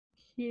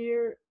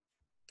here,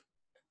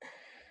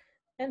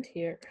 and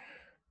here.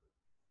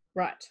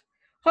 Right.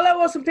 Hello,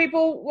 awesome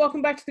people.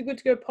 Welcome back to the Good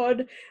to Go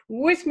pod.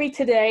 With me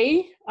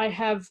today, I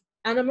have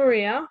Anna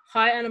Maria.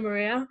 Hi, Anna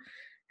Maria.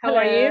 How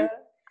are you?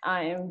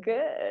 I am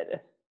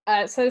good.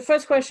 So the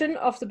first question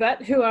off the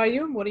bat, who are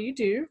you and what do you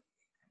do?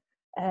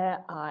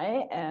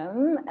 I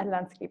am a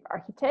landscape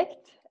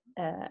architect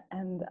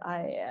and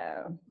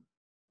I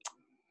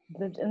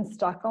lived in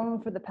Stockholm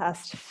for the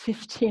past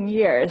 15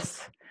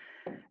 years.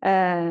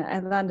 I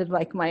landed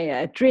like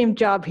my dream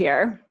job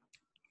here.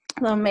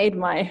 I made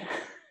my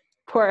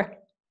poor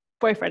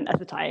boyfriend at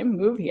the time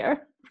move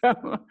here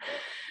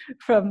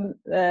from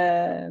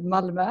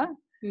Malmö.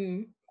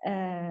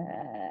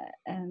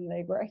 And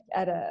I worked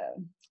at a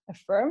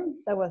firm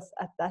that was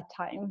at that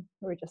time,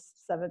 we were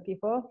just 7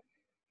 people.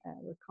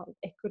 We're called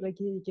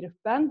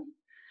Ekologigruppen,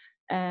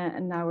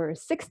 and now we're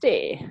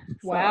 60.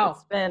 Wow. So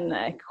it's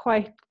been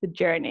quite the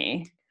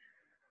journey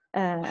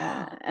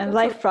and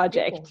life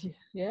project.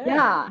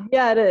 Yeah,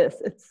 it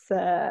is. It's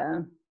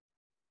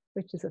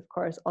which is of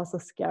course also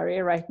scary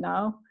right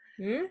now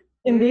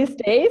in these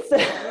days.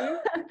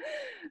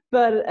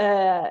 But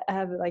I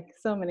have like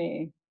so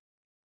many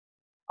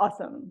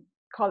awesome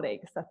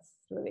colleagues. That's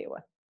really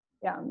what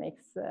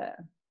makes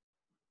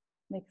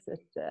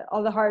it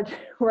all the hard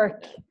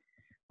work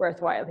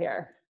worthwhile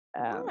here.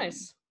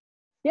 Nice.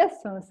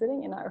 Yes, so I'm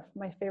sitting in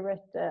my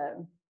favorite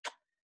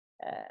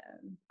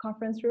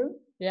conference room.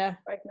 Yeah,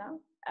 right now.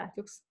 It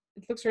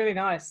looks really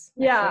nice.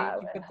 Yeah,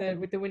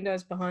 with the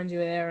windows behind you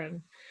there,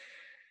 and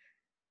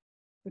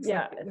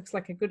it looks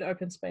like a good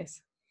open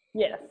space.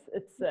 Yes,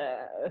 it's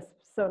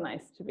so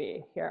nice to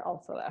be here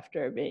also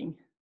after being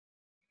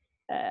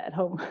at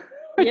home.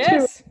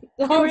 Yes,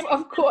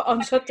 of course,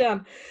 on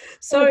shutdown.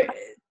 So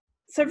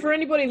for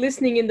anybody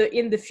listening in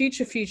the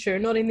future,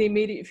 not in the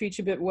immediate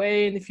future, but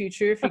way in the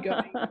future, if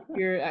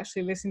you're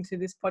actually listening to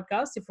this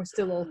podcast, if we're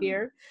still all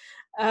here,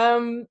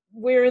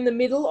 we're in the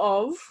middle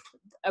of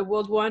a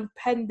worldwide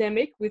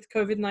pandemic with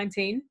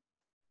COVID-19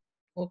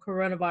 or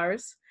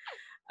coronavirus,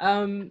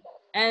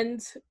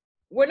 and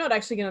we're not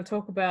actually going to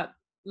talk about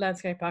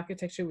landscape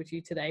architecture with you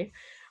today.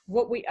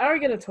 What we are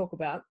going to talk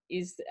about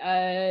is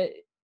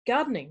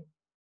gardening.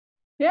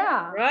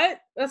 Yeah. Right?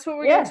 That's what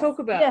we're going to talk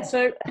about. Yes.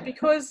 So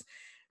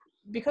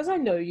because I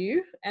know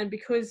you, and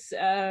because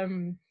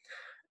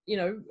you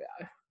know,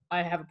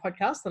 I have a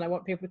podcast and I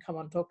want people to come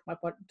on and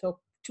talk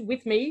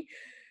with me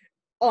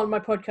on my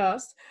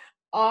podcast,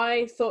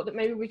 I thought that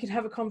maybe we could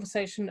have a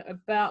conversation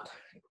about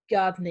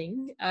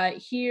gardening.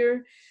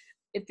 Here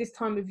at this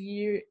time of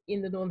year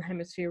in the Northern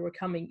Hemisphere, we're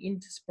coming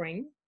into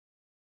spring.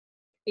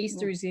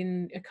 Easter is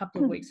in a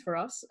couple of weeks for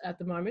us at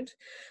the moment.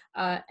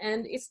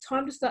 And it's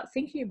time to start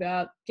thinking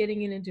about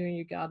getting in and doing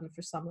your garden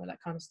for summer,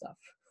 that kind of stuff.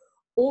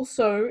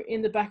 Also,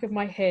 in the back of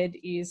my head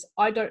is,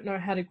 I don't know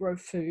how to grow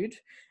food.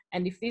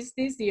 And if this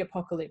is the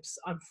apocalypse,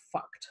 I'm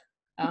fucked.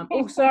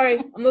 Oh,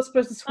 sorry, I'm not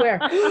supposed to swear.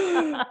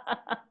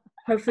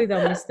 Hopefully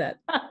they'll miss that.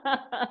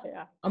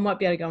 Yeah. I might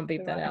be able to go and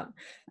beep that out.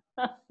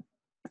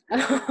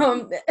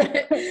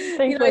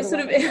 You know,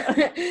 sort of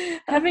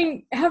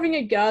having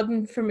a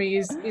garden for me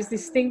is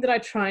this thing that I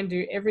try and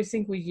do every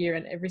single year,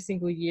 and every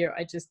single year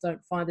I just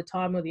don't find the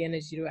time or the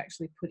energy to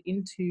actually put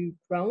into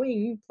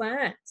growing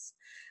plants.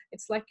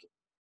 It's like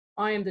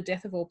I am the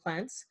death of all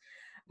plants.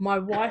 My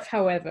wife,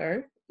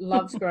 however,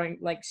 loves growing.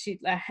 Like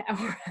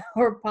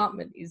our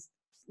apartment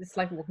it's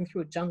like walking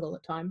through a jungle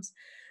at times.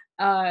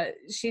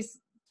 She's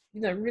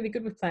really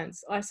good with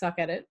plants. I suck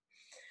at it.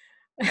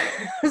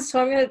 So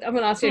I'm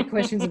gonna ask you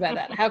questions about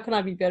that. How can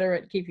I be better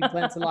at keeping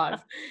plants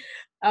alive?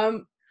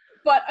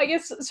 But I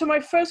guess so. My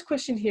first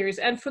question here is,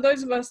 and for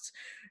those of us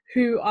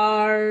who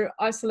are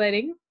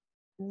isolating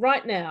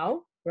right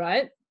now,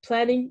 right,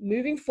 planning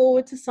moving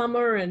forward to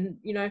summer, and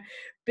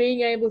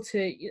being able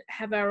to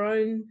have our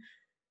own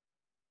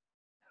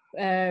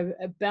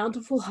a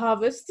bountiful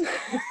harvest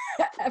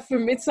for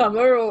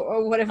midsummer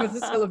or whatever the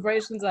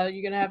celebrations are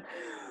you're gonna have.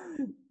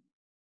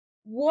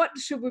 What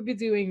should we be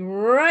doing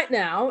right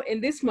now in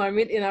this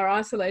moment in our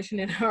isolation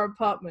in our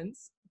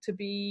apartments to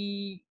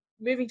be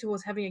moving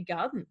towards having a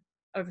garden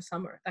over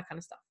summer, that kind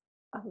of stuff?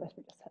 Let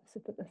me just have a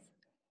sip of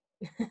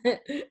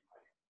this.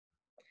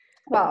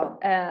 Wow.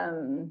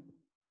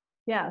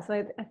 So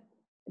I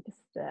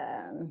just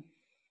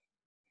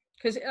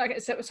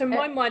because so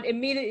my mind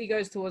immediately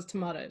goes towards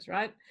tomatoes,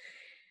 right?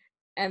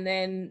 And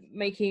then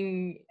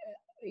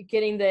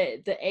getting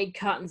the egg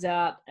cartons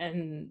out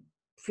and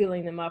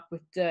filling them up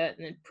with dirt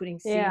and then putting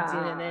seeds in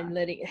and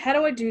then how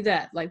do I do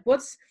that? Like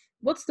what's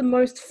the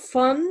most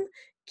fun,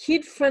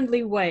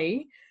 kid-friendly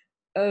way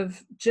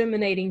of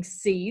germinating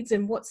seeds,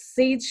 and what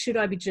seeds should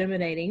I be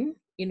germinating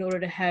in order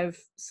to have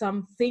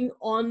something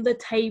on the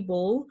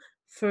table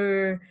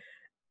for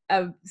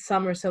a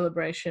summer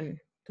celebration?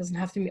 Doesn't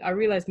have to be. I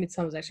realize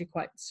midsummer is actually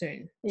quite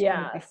soon.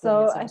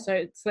 So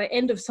it's the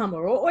end of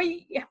summer, or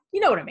you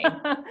know what I mean.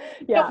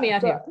 Help me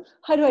out here.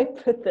 How do I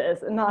put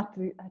this and not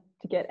to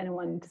get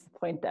anyone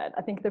disappointed?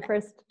 I think the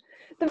first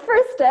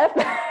step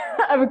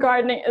of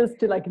gardening is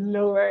to like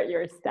lower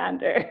your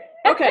standard.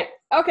 Okay,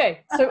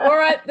 Okay, so all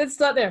right, let's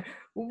start there.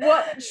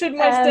 What should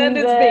my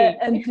standards be?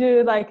 And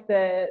do like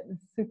the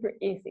super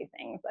easy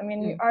things. I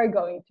mean, you are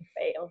going to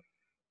fail,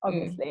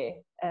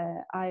 obviously.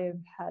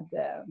 I've had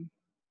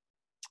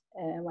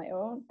my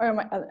own, or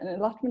an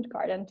allotment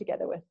garden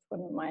together with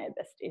one of my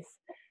besties,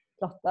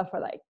 Lotta, for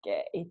like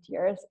 8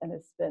 years, and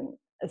it's been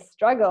a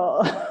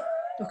struggle.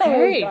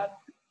 Okay. We've gone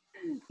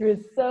through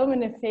so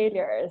many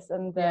failures,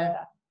 and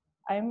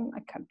I'm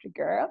a country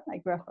girl. I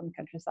grew up on the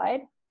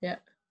countryside,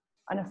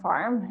 on a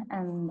farm,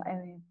 and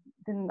I've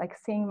been like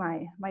seeing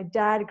my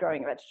dad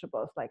growing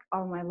vegetables like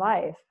all my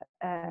life,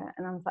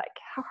 and I was like,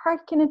 how hard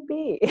can it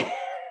be?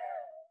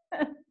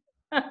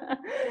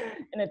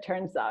 And it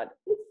turns out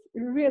it's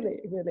really,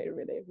 really,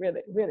 really,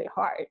 really, really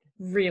hard.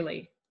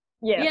 Really?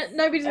 Yes. Yeah,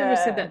 nobody's ever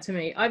said that to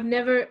me.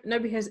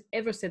 Nobody has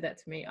ever said that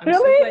to me. I'm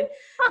really?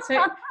 So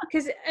glad.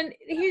 Because, and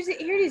here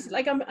it is.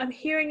 Like I'm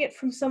hearing it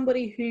from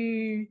somebody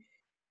who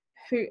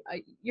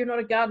you're not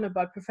a gardener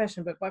by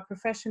profession, but by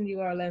profession you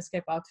are a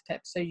landscape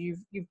architect. So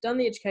you've done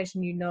the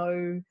education, you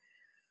know.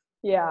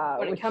 Yeah.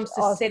 When it comes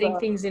to setting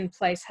things in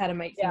place, how to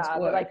make things work.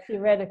 But like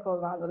theoretical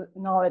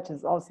knowledge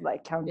is also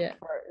like counted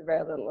for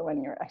very little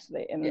when you're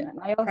actually in. Yeah. And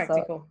I also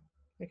Practical.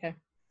 Okay.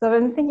 So I've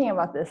been thinking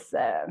about this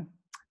a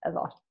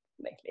lot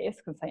lately,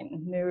 because I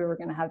knew we were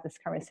going to have this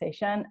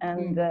conversation,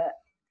 and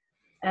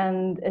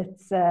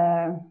it's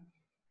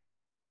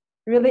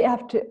really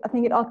have to. I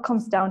think it all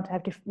comes down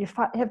to you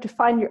have to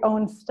find your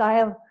own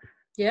style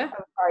of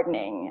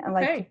gardening, and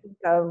like to think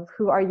of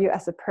who are you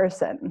as a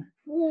person.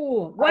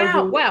 Ooh,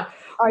 wow.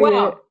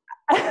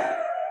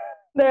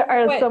 There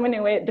are so many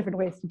different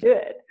ways to do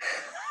it.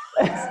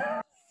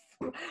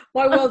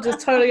 My world just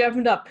totally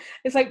opened up.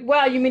 It's like,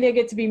 wow, you mean I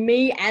get to be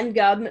me and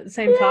garden at the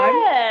same time?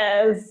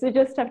 Yes, you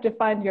just have to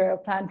find your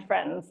plant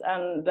friends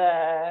and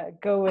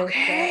go with.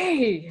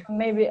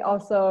 Maybe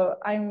also,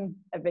 I'm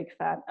a big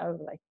fan of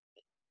like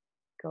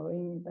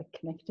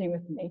connecting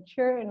with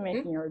nature and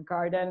making your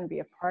garden be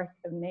a part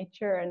of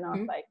nature, and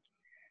not like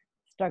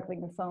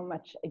struggling so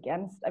much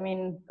against. I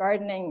mean,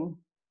 gardening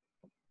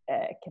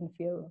can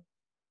feel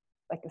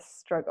like a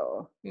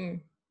struggle. There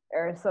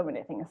are so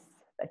many things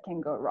that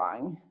can go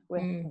wrong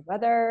with the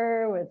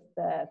weather, with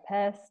the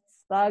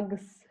pests,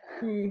 bugs.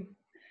 And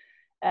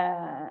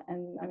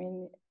I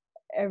mean,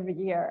 every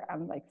year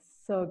I'm like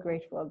so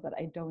grateful that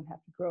I don't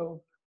have to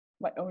grow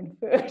my own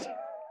food.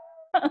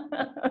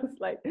 It's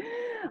like,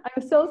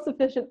 I'm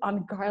self-sufficient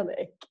on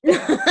garlic.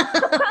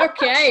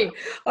 Okay.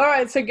 All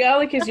right. So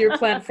garlic is your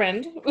plant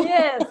friend.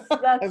 Yes,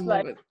 that's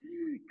like it.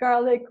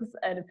 Garlics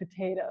and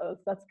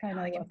potatoes. That's kind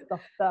of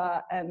what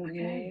Lotta and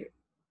me,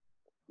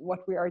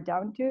 what we are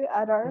down to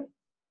at our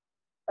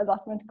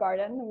allotment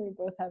garden. We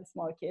both have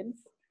small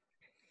kids.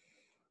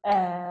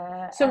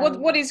 So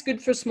what is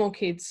good for small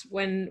kids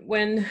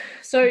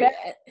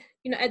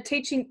at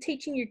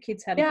teaching your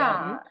kids how to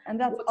garden, and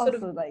that's what also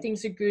sort of like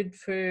things are good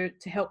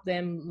to help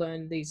them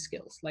learn these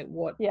skills, like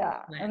what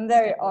and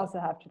there you also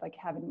have to like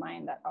have in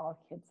mind that all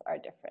kids are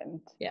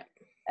different.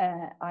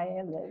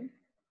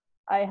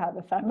 I have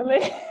a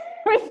family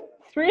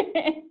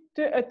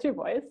with two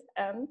boys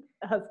and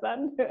a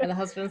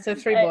husband so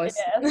 3 boys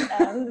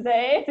and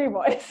they 3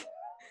 boys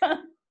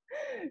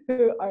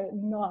who are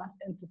not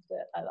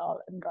interested at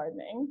all in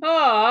gardening.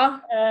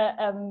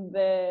 And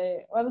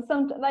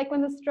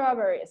when the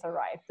strawberries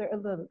arrive, they're a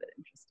little bit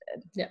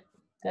interested.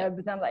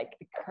 But then like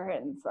the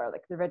currants are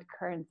like the red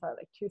currants are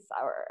like too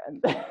sour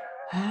and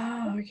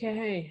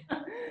okay.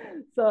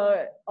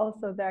 So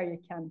also there you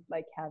can't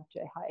like have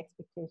too high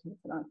expectations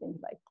on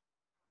things like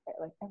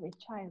every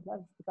child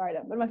loves the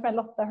garden. But my friend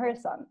Lotta, her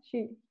son,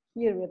 he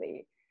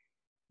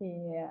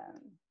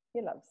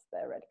loves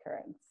the red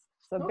currants.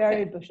 So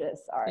berry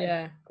bushes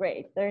are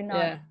great. They're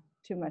not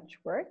too much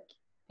work.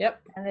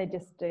 And they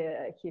just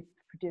keep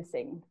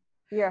producing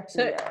year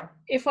after year.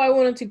 If I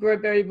wanted to grow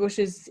berry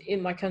bushes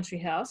in my country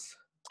house,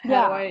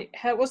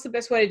 what's the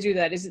best way to do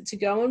that? Is it to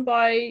go and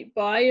buy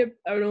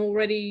an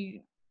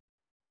already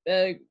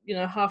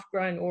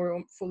half-grown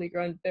or fully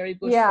grown berry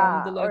bush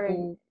from the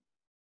local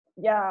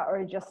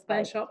or just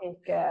like shop?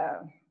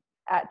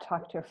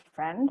 Talk to a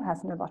friend who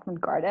has an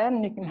allotment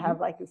garden. You can have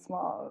like a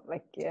small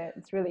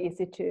it's really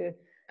easy to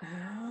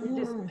you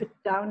just put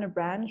down a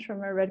branch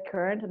from a red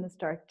currant and it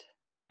starts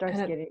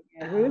getting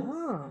roots.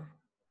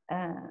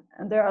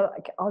 And there are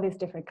like all these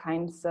different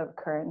kinds of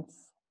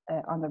currants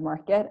on the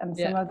market, and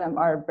some of them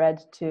are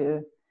bred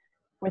to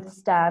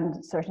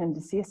withstand certain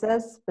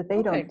diseases, but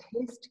they don't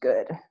taste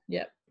good.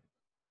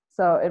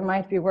 So it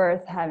might be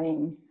worth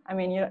having. I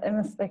mean, it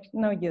must like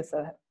no use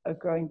of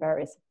growing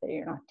berries if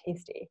they're not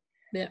tasty.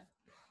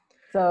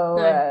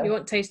 So you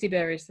want tasty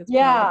berries. That's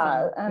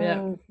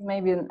and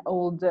maybe an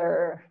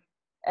older,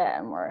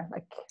 more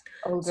like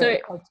older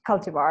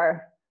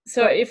cultivar.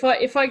 So if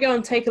I go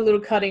and take a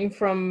little cutting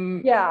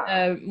from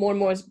more and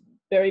more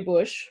berry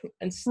bush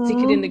and stick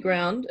it in the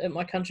ground at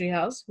my country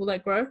house, will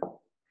that grow?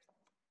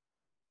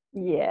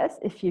 Yes,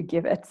 if you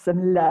give it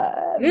some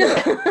love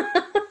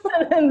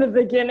in the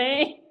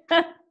beginning.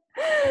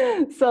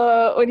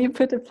 So when you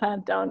put a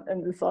plant down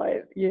in the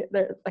soil,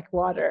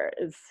 water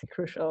is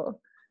crucial.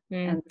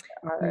 and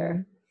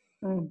our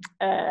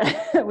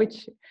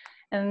which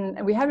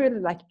and we have really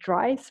like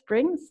dry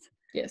springs.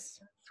 Yes.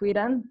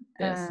 Sweden.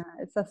 Yes.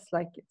 It's just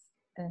like it's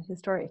a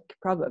historic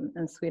problem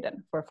in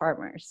Sweden for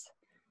farmers.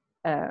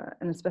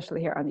 And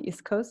especially here on the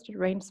East Coast, it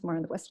rains more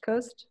on the West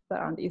Coast, but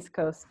on the East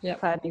Coast,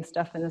 planting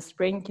stuff in the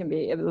spring can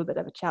be a little bit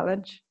of a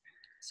challenge.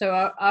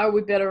 So are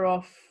we better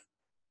off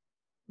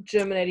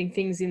germinating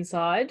things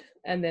inside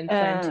and then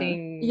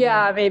planting?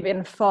 Yeah, maybe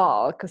in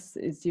fall, because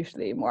it's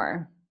usually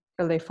more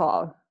early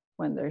fall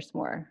when there's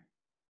more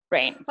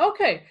rain.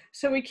 Okay,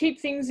 so we keep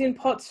things in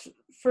pots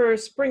for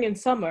spring and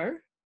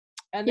summer,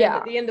 and then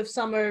at the end of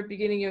summer,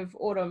 beginning of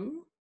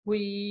autumn,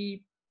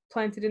 we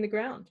plant it in the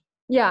ground.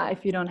 Yeah,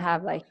 if you don't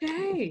have like,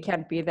 if you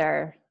can't be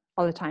there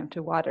all the time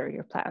to water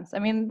your plants. I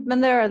mean, when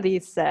there are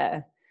these,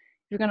 if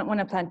you're gonna want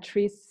to plant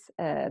trees,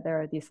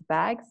 there are these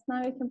bags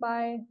now you can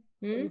buy.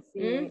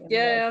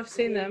 Yeah, I've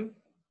seen them.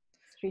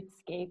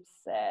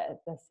 Streetscapes,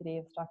 the city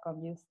of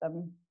Stockholm use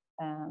them.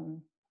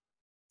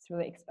 It's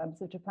really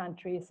expensive to plant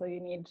trees, so you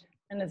need,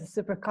 and it's a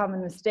super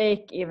common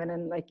mistake even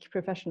in like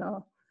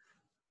professional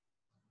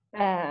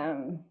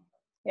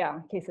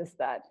cases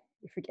that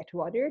you forget to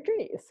water your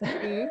trees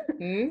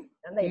and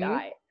they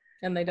die.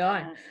 And they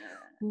die.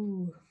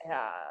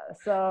 Yeah,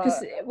 so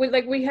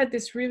because we had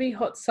this really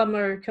hot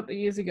summer a couple of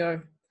years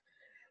ago.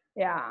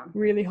 Yeah,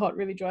 really hot,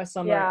 really dry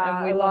summer,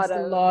 and we lost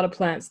a lot of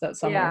plants that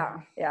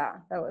summer. Yeah,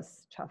 that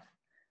was tough.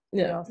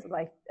 We also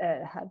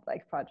had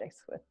like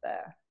projects with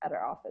at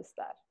our office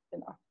that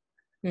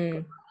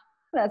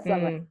that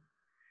summer.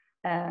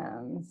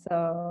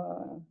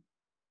 So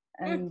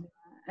and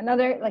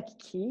another like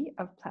key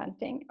of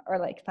planting or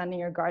like planting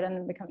your garden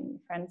and becoming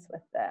friends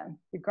with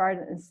your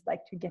garden is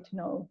like to get to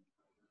know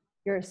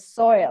your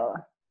soil.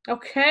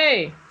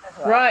 Okay,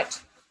 right.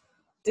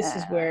 This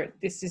is where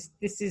this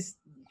is.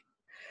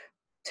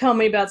 Tell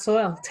me about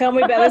soil. Tell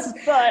me about this.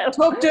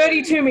 Talk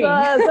dirty to me.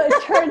 So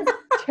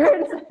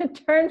it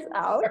turns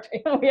out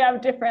we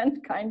have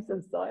different kinds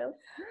of soil.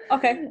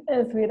 Okay.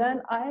 In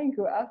Sweden, I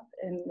grew up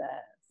in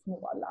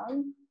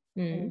Småland,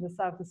 in the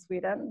south of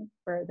Sweden,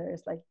 where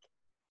there's like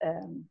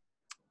in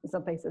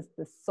some places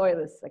the soil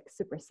is like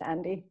super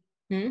sandy.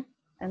 And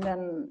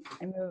then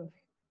I moved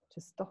to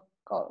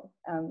Stockholm,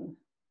 and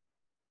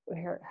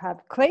we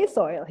have clay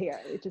soil here,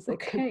 which is a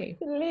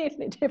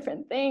completely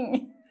different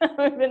thing.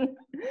 I've been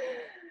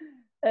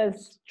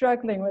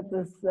struggling with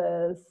this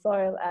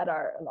soil at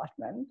our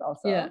allotment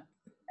also.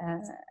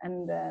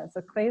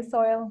 So clay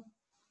soil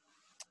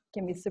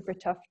can be super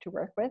tough to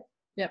work with.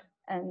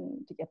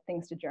 And to get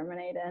things to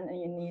germinate in, and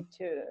you need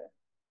to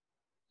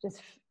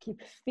just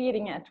keep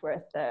feeding it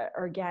with the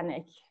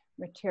organic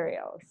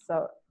materials.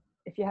 So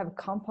if you have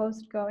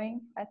compost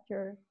going at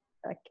your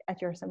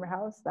summer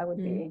house, that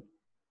would be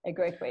a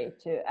great way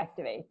to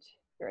activate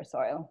your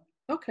soil.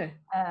 Okay.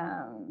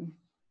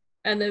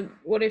 And then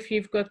what if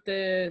you've got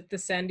the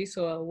sandy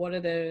soil? What are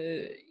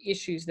the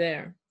issues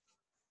there?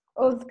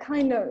 Oh, it's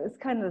kind of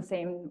the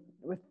same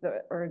with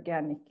the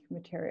organic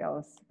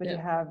materials, but you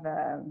have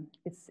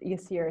it's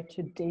easier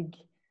to dig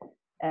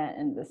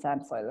in the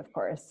sand soil, of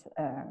course.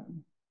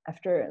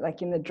 After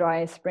like in the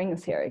dry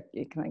springs here,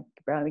 you can like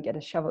barely get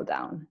a shovel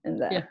down in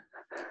the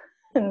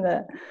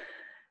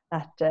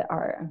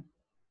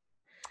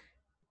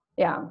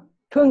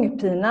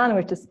Pungpinan,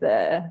 which is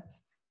the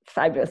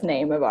fabulous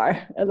name of our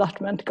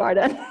allotment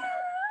garden.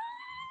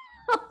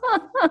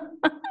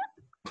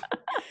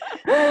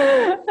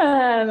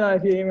 I don't know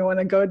if you even want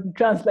to go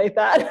translate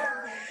that.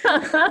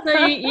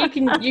 No, you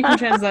can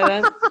translate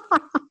that.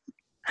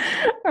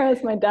 Or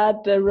as my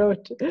dad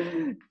wrote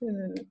in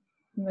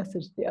a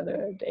message the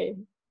other day,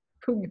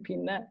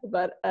 pungpinne,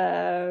 but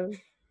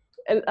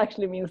it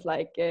actually means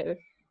like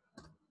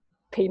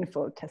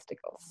painful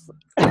testicles.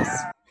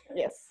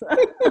 Yes.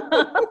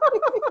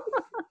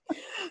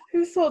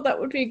 Who thought that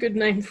would be a good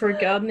name for a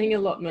gardening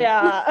allotment?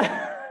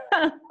 Yeah.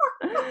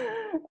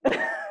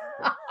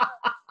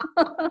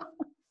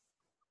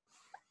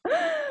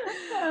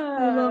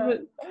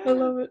 I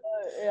love it.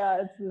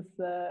 Yeah, it's this.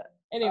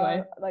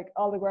 Anyway, like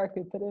all the work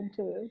we put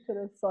into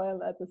the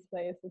soil at this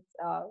place, it's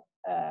out.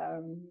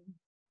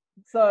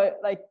 So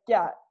like,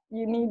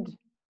 you need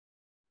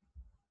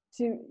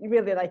to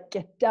really like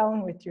get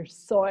down with your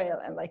soil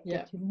and like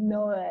get to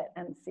know it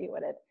and see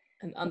what it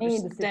and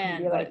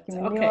understand needs. what Like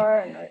manure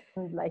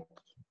and like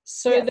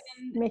then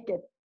make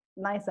it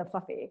nice and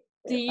fluffy.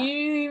 Do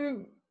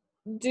you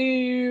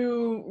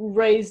do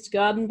raised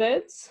garden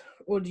beds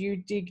or do you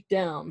dig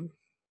down?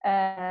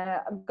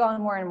 I've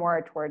gone more and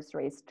more towards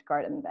raised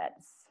garden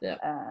beds.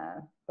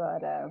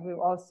 But we've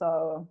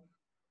also,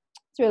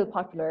 it's really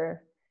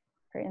popular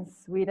here in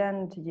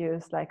Sweden to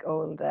use like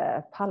old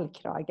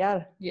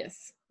pallkragar.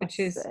 Yes, which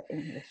is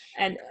English.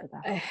 And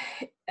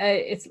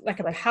it's like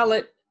a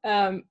pallet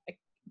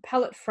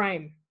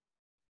frame.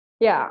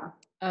 Yeah.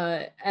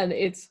 And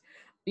it's,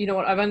 you know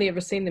what, I've only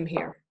ever seen them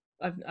here.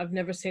 I've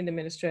never seen them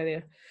in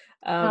Australia.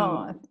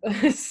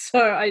 So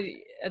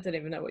I don't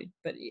even know what,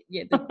 but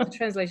yeah, the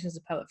translation is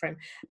a pallet frame,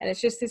 and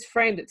it's just this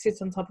frame that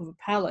sits on top of a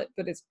pallet,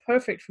 but it's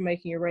perfect for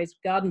making a raised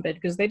garden bed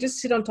because they just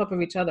sit on top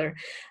of each other,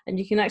 and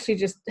you can actually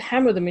just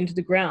hammer them into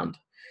the ground.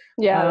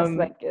 Yeah, that's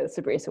like a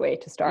super easy way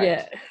to start.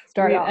 Yeah,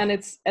 off. And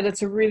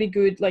it's a really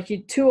good, like,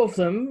 two of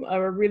them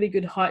are a really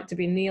good height to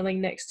be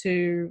kneeling next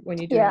to when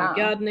you're doing your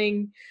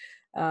gardening,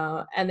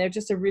 and they're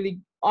just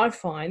I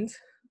find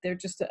they're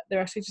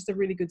actually just a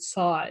really good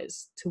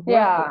size to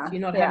work with.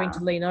 You're not having to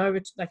lean over,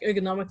 like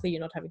ergonomically,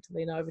 you're not having to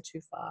lean over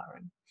too far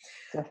and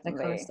that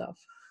kind of stuff.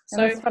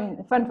 So and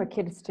it's fun for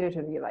kids too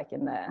to be like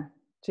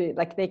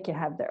like they can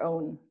have their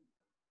own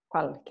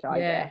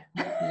palkrage.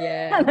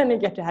 Yeah. And then you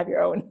get to have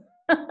your own.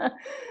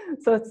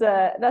 So it's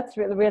that's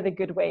really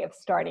good way of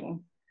starting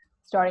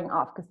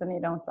off, because then you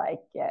don't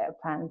like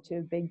plan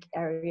too big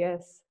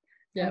areas.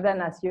 Yeah. And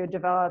then as you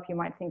develop, you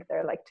might think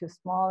they're like too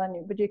small,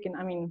 but you can,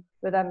 I mean,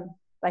 with them,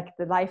 like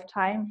the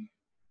lifetime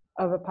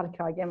of a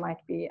palkrage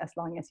might be as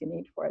long as you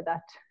need for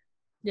that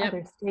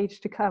other stage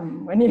to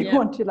come when you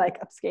want to like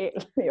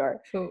upscale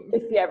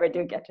if you ever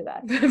do get to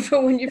that.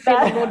 For when you're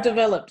feeling more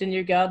developed in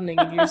your gardening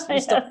and you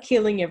stop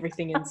killing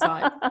everything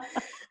inside.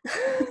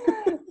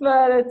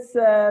 But it's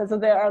so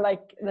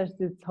there's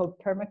this whole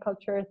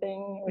permaculture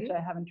thing, which I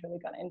haven't really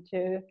gone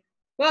into.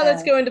 Well,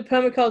 let's go into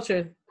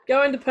permaculture.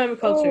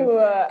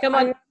 Come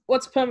on,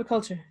 what's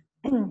permaculture?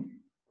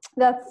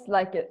 That's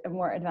like a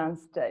more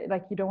advanced,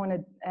 like you don't want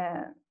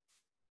to,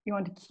 you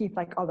want to keep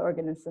like all the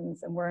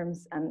organisms and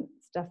worms and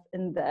stuff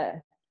in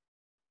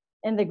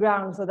the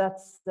ground. So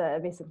that's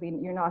basically,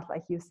 you're not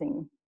like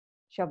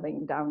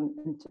shoveling down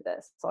into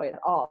the soil at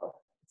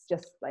all. It's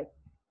just like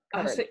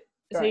covered.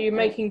 So you're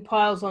making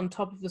piles on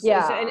top of the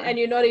soil, and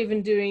you're not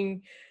even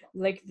doing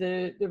like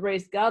the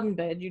raised garden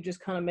bed. You're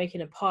just kind of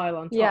making a pile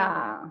on top.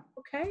 Yeah.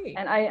 Okay.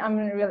 And I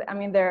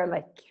mean, they're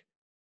like,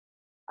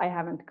 I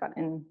haven't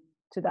gotten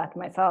into that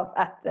myself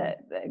at the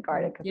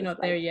garden. You're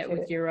not there yet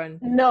with your own.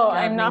 No,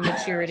 I'm not.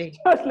 Maturity.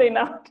 Totally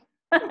not.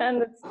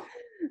 And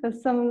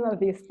some of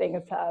these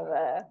things have.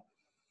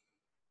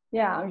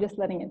 I'm just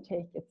letting it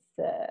take its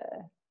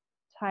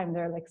time.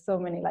 There are like so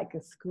many like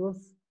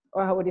schools,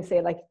 or how would you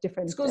say, like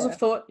different schools of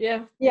thought.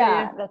 Yeah,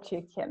 that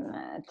you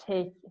can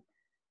take.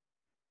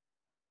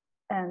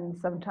 And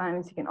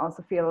sometimes you can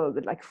also feel a little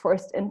bit like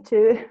forced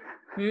into.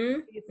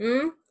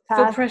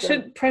 Feel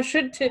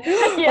pressured to.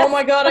 Yes. Oh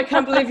my God! I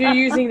can't believe you're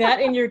using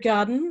that in your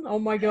garden. Oh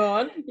my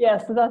God. Yeah,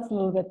 so that's a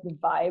little bit the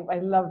vibe. I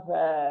love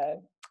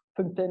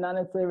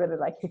Punkten, it's a really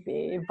like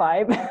hippie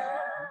vibe.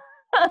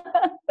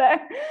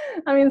 There.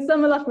 I mean,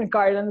 some allotment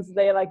gardens,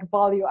 they like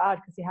ball you out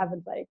because you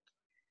haven't like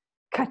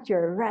cut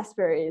your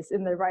raspberries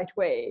in the right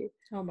way.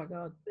 Oh my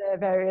God. They're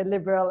very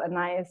liberal and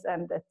nice,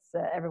 and it's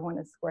everyone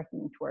is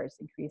working towards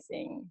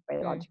increasing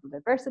biological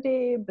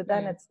diversity. But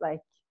then it's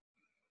like,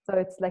 so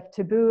it's like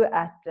taboo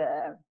at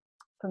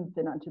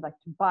Punkten to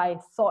buy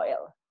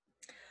soil.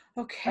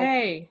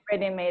 Okay. Like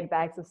ready-made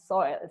bags of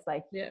soil. It's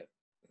like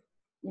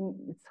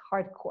it's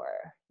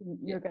hardcore.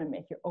 You're gonna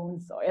make your own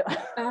soil.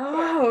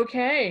 Oh,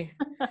 okay.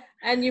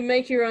 And you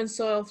make your own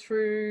soil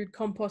through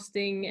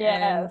composting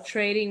and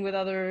trading with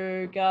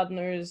other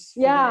gardeners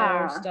for the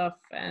air stuff,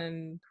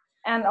 and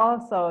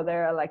also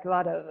there are like a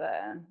lot of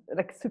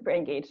like super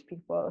engaged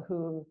people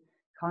who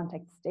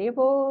contact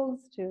stables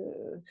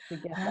to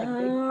get like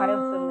big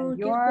piles of manure.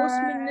 Get horse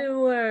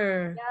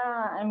manure.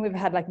 Yeah, and we've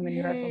had like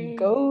manure from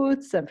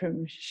goats and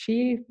from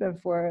sheep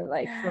and from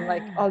like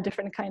all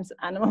different kinds of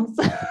animals.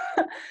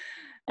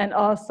 And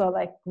also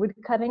like wood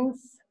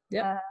cuttings.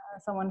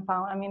 Someone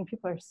found. I mean,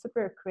 people are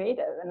super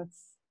creative, and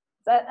it's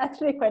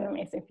actually quite an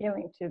amazing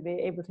feeling to be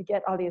able to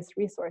get all these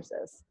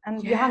resources.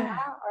 And Johanna,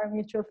 our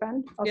mutual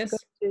friend, also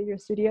goes to your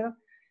studio.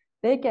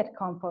 They get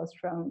compost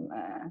from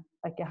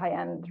like a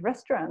high-end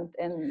restaurant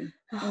in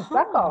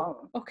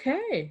Stockholm.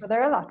 Okay. For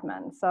their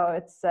allotment. So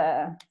it's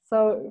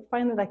so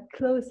finally like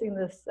closing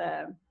this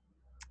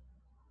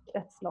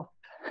kretslop.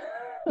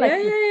 But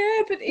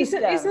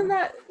isn't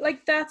that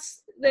like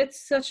that's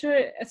such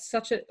a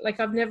like,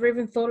 I've never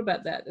even thought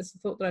about that. It's a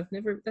thought that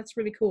that's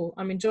really cool.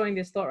 I'm enjoying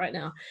this thought right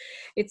now.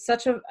 It's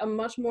such a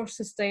much more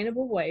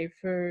sustainable way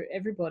for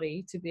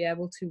everybody to be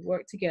able to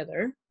work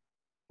together.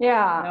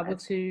 Yeah. Be able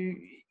to,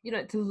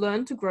 to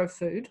learn to grow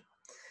food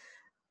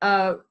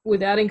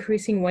without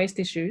increasing waste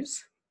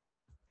issues.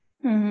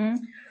 Mm-hmm.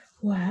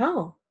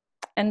 Wow.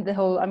 And the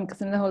whole,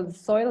 because in the whole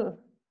soil,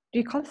 do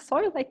you call it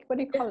soil? Like, what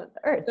do you call it?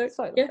 Earth,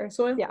 soil. Yeah, earth.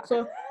 Soil. Yeah.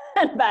 Soil.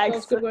 And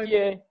bags that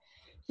you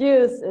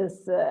use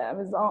is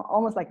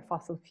almost like a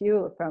fossil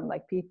fuel from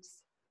like peat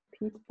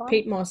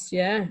moss.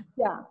 Yeah.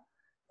 Yeah.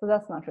 So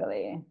that's not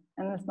really,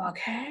 and it's not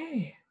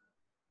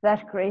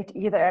that great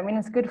either. I mean,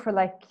 it's good for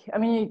like, I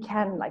mean, you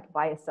can like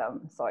buy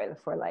some soil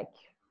for like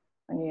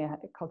when you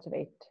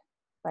cultivate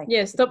like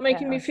stop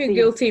making me feel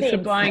guilty for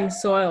buying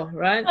soil,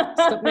 right?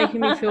 Stop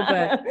making me feel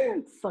bad.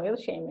 Soil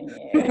shaming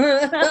you.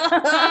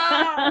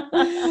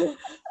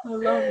 I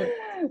love it.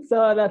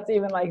 So that's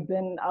even like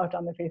been out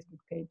on the Facebook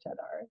page at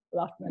our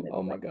last minute.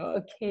 Oh my god!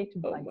 It's okay to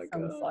buy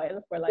some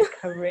soil for like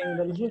covering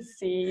the little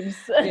seeds.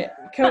 Yeah,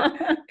 come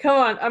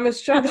on! I'm a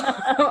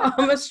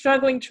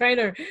struggling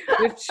trainer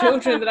with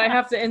children that I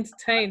have to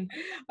entertain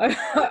over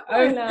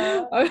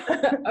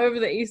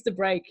the Easter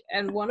break,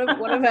 and one of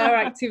our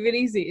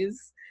activities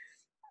is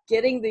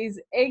getting these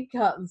egg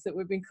cartons that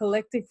we've been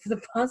collecting for the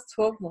past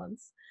 12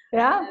 months.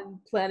 Yeah. And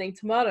planting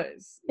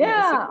tomatoes.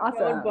 Yeah, so awesome.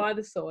 Go and buy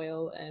the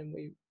soil and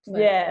we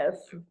plant.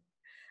 Yes.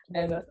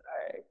 Tomatoes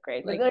are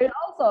great. But there's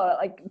also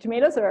like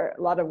tomatoes are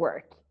a lot of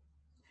work.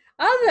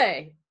 Are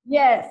they?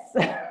 Yes.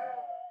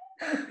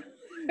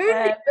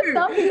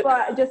 Some people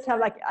just have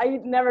like, I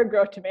never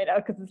grow tomato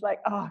because it's like,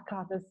 oh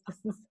god, there's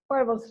just this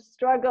horrible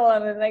struggle,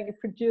 and then like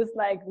produce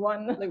like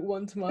one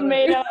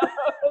tomato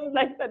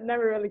like that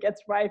never really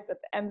gets ripe at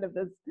the end of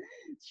this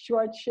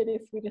short shitty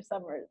Swedish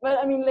summer. But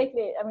I mean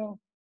lately,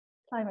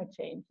 climate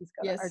change is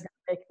gonna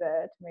make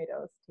the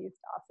tomatoes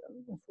taste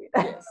awesome in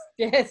Sweden.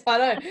 Yes, I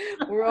know.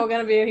 We're all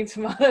gonna be eating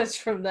tomatoes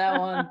from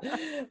now on.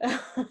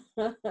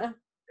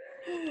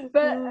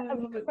 But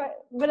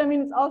I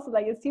mean, it's also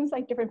like, it seems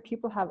like different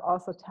people have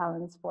also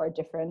talents for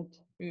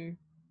different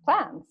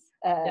plants.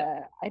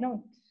 I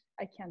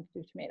can't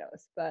do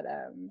tomatoes, but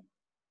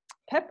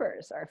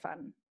peppers are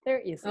fun.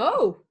 They're easy.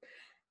 Oh,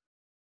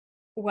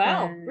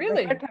 wow,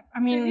 really?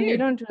 You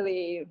don't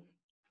really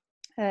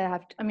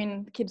have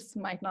to, kids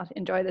might not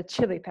enjoy the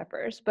chili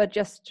peppers, but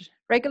just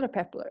regular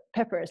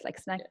peppers like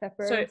snack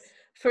peppers. So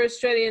for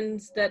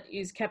Australians, that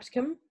is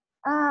capsicum.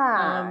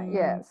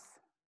 Yes.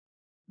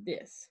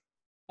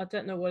 I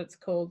don't know what it's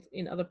called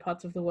in other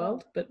parts of the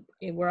world, but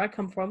where I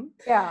come from,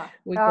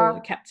 we call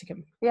it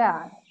capsicum.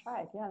 Yeah, that's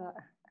right. Yeah, I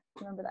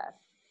remember that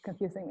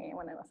confusing me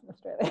when I was in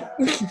Australia.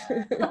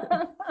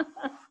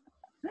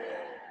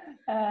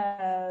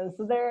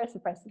 So they're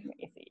surprisingly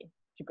easy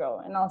to grow,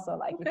 and also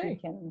like if you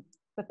can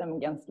put them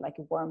against like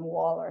a warm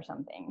wall or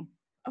something.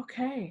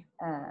 Okay.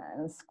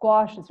 And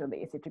squash is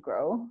really easy to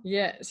grow.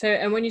 Yeah. So,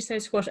 and when you say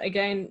squash,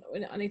 again,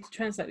 I need to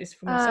translate this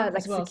for myself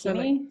as well. Zucchini. So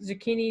like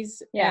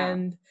zucchinis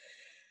and.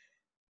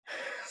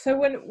 So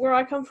where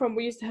I come from,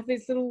 we used to have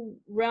these little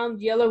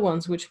round yellow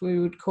ones, which we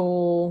would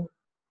call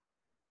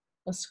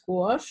a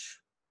squash.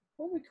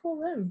 What do we call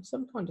them?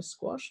 Some kind of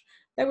squash.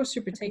 They were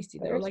super tasty.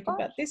 They were like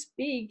about this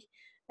big,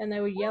 and they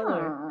were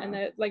yellow, and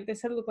they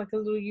said it looked like a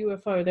little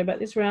UFO. They're about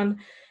this round.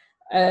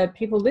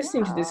 People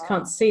listening to this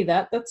can't see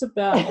that.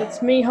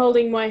 That's me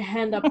holding my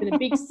hand up in a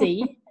big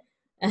C.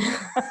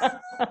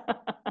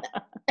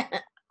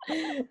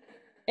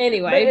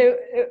 Anyway.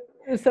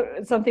 So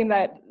something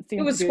that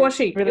seemed was to be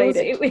squashy.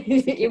 Related.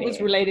 It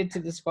was related to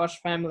the squash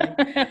family.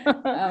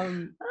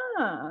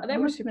 They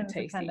were super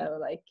tasty. Kind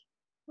of like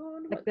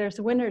there's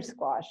winter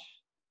squash.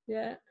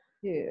 Yeah.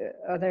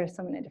 There's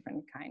so many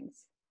different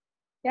kinds.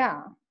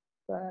 Yeah,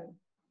 but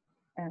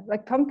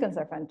like pumpkins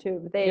are fun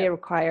too, but they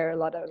require a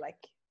lot of like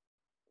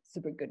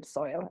super good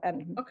soil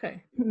and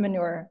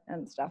manure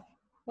and stuff.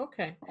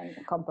 Okay. And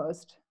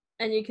compost.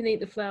 And you can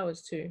eat the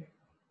flowers too.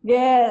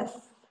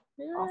 Yes.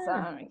 Yeah.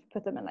 Awesome.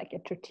 Put them in like a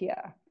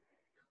tortilla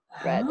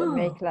bread and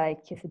make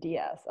like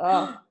quesadillas.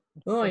 Oh,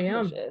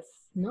 yum. Delicious.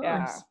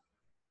 Nice.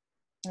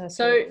 Yeah.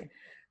 So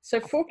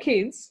for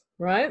kids,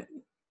 right?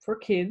 For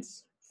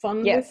kids,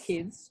 fun with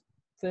kids.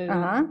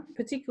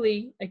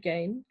 Particularly,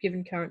 again,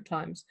 given current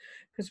times,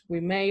 because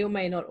we may or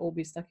may not all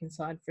be stuck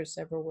inside for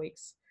several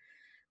weeks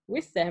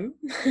with them.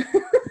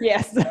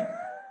 Yes.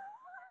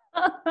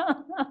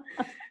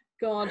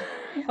 God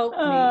help me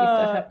if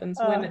that happens.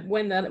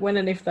 When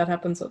and if that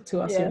happens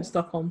to us in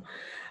Stockholm.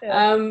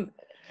 Yeah.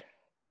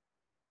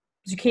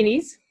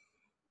 Zucchinis.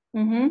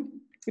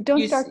 We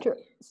don't start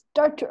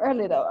too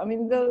early though. I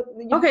mean,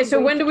 so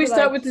when do we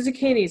start with the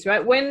zucchinis?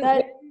 Right?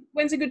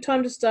 When's a good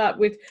time to start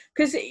with?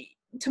 Because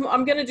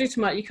I'm going to do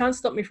tomato. You can't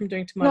stop me from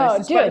doing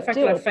tomatoes, despite the fact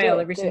that I fail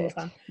every single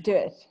time. Do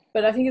it.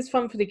 But I think it's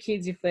fun for the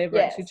kids if they ever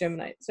actually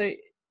germinate. So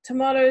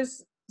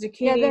tomatoes,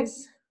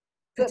 zucchinis,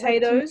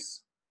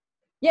 potatoes.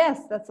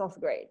 Yes, that's also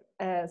great.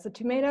 So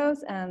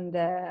tomatoes and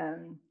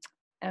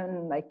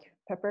like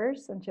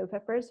peppers and chili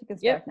peppers, you can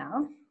start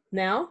now.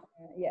 Now?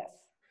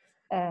 Yes.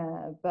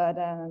 But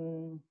I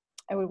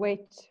would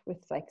wait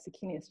with like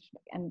zucchinis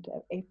end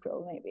of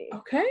April maybe.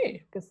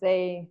 Okay. Because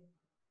they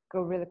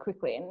go really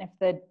quickly, and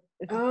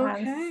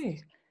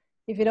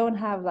if you don't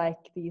have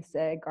like these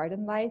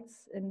garden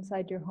lights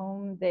inside your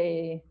home,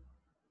 it's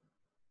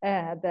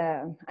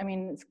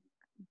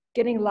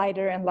getting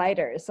lighter and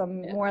lighter. So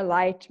more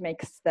light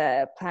makes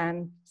the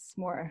plants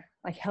more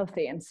like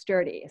healthy and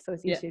sturdy. So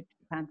it's easier to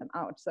plant them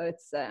out. So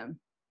it's you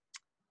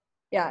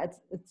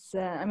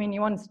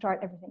want to start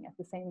everything at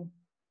the same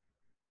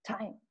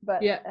time,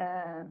 but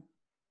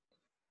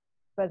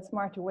it's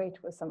smart to wait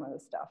with some of the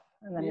stuff,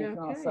 and then you can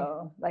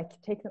also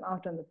like take them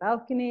out on the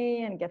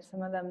balcony and get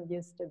some of them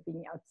used to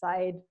being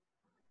outside.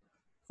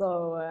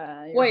 So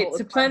wait,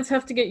 so plants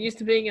have to get used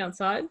to being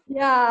outside?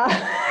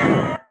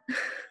 Yeah.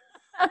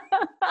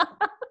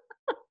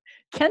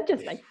 can't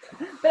just like,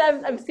 but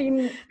I've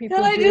seen people.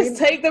 Can I just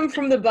take them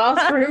from the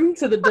bathroom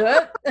to the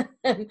dirt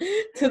and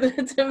to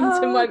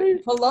my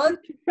plot?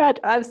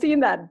 I've seen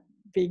that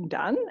being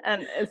done,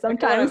 and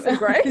sometimes it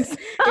works.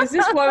 Is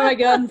this why my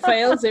garden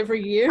fails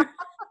every year?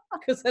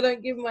 Because I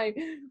don't give my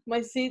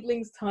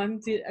seedlings time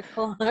to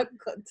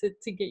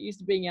get used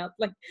to being out.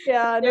 Like,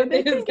 yeah, no,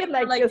 they can get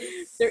like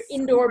they're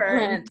indoor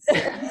plants.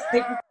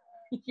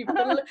 You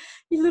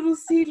little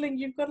seedling,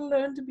 you've got to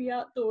learn to be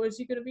outdoors.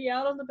 You're going to be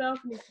out on the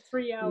balcony for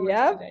 3 hours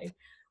today.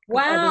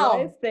 Wow.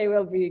 Otherwise, they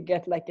will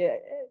get like a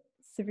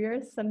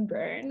severe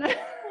sunburn.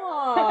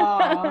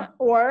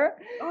 Or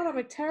I'm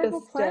a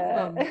terrible plant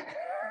mom.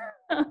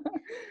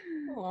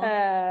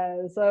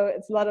 So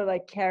it's a lot of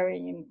like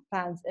carrying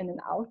plants in and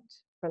out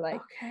for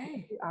like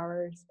a few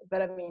hours.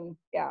 But I mean,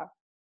 yeah.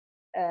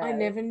 I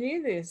never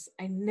knew this.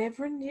 I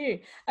never knew.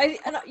 And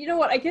you know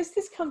what? I guess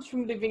this comes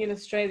from living in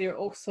Australia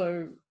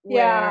also.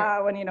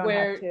 When you don't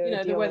have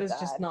to the weather's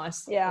just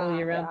nice all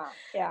year round.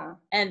 Yeah.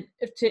 And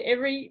to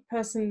every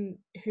person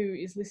who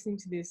is listening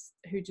to this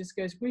who just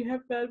goes, "We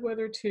have bad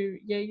weather too."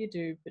 Yeah, you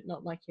do, but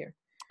not like here.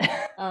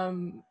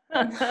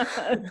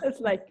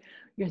 It's like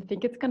you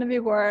think it's gonna be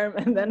warm,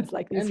 and then it's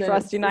like these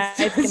frosty nights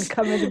can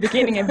come in the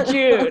beginning of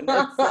June.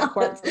 It's like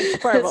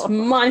horrible. It's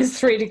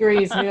 -3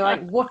 degrees, and you're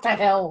like, "What the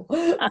hell?"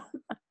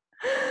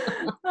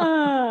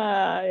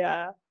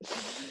 Yeah,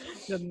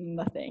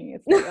 nothing.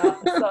 It's like,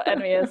 so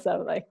envious of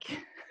like.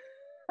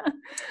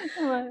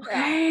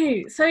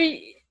 Okay, so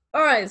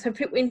all right, so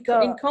in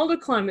colder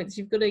climates,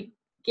 you've got to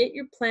get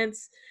your plants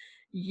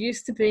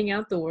used to being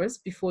outdoors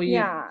before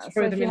you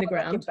throw them in the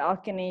ground. Like a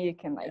balcony, you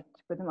can like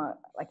put them out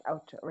like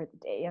out over the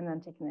day and then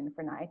take them in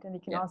for night. And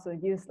you can also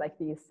use like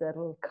these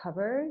little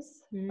covers,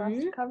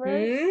 frost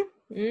covers,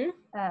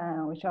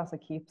 which also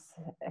keeps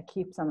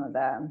some of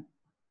the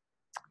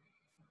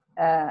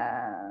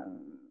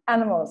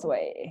animals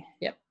away.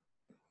 Yep.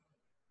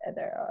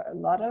 There are a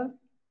lot of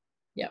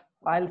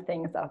wild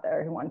things out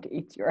there who want to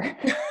eat your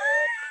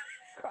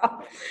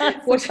crop.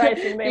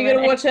 You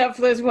gotta watch out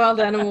for those wild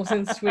animals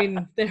in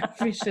Sweden. They're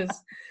vicious.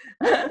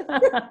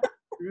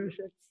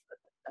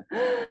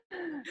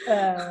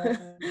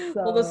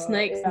 All the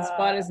snakes and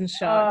spiders and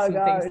sharks and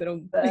things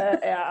that'll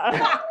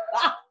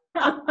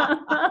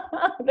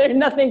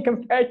they're nothing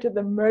compared to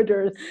the murder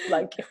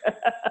slug.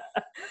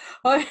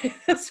 Oh,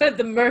 that's right,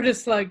 the murder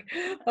slug.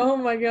 Oh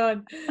my god.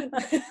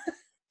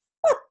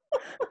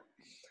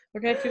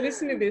 Okay, if you're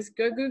listening to this,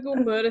 go Google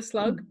murder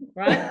slug,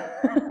 right?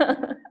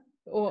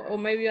 Or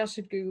maybe I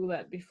should Google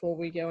that before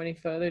we go any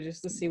further,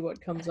 just to see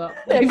what comes up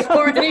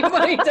before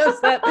anybody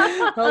does that.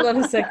 Hold on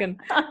a second.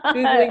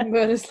 Googling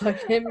murder slug,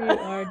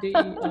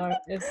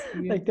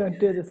 MURDERSU. Like, don't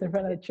do this in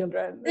front of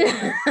children.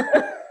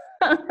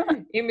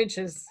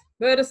 Images,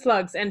 murder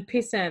slugs and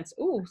piss ants.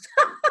 Ooh,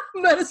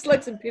 murder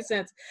slugs and piss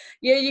ants.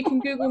 Yeah, you can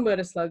Google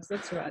murder slugs.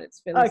 That's right. It's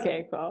fairly okay,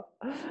 cool.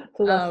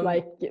 So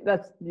that's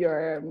that's your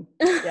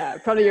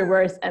probably your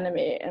worst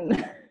enemy in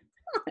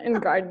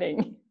gardening.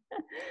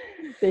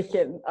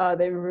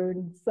 They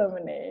ruined so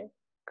many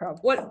crops.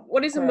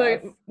 What is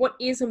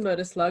a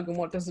murder slug and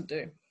what does it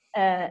do?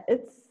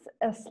 It's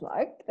a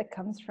slug that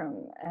comes from,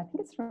 I think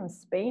it's from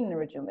Spain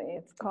originally.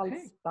 It's called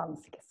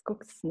spansk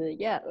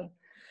skogssnigel.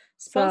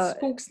 Spansk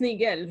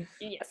skogssnigel.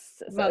 Yes.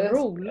 Vad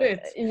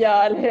roligt.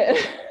 Ja,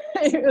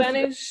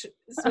 Spanish.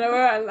 So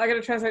I'm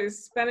going to translate this.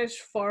 Spanish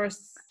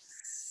forest.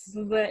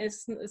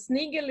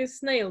 Snigel is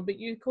snail, but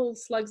you call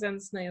slugs and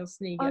snails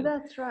snigel. Oh,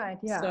 that's right.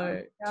 Yeah. So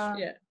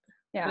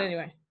yeah. But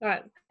anyway, all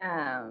right.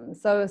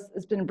 So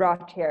it's been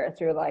brought here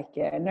through like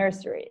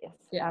nurseries.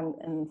 Yeah. And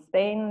in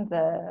Spain,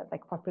 the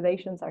like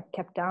populations are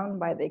kept down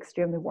by the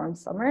extremely warm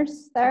summers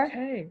there.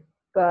 Okay.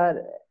 But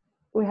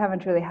we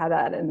haven't really had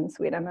that in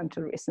Sweden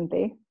until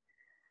recently.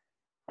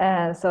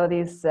 So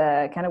these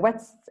kind of wet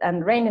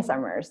and rainy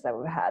summers that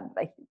we've had,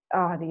 like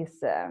these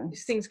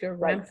things go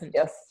rampant.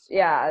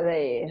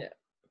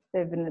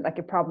 They've been like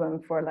a problem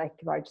for like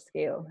large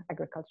scale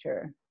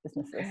agriculture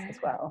businesses as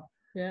well.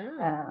 Yeah.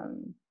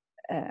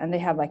 And they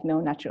have like no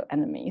natural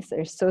enemies.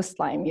 They're so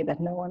slimy that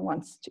no one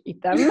wants to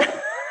eat them.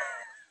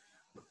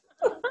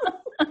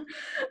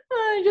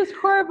 Just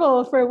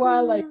horrible for a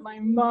while. Like my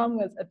mom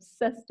was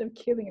obsessed of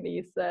killing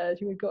these.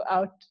 She would go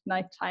out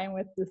nighttime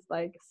with this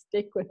like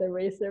stick with a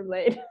razor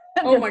blade.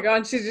 Oh my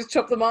god, she just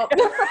chopped them up.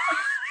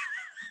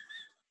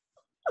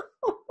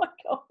 Oh my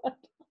god.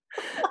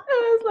 I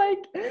was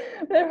like,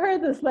 I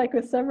heard this like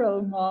with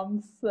several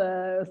moms.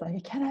 I was like,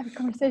 I can't have a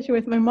conversation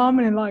with my mom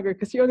any longer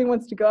because she only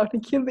wants to go out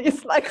and kill these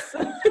slugs.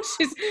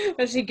 She's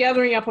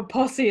gathering up a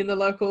posse in the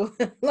local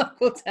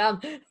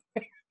town.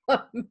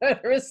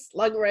 Murderous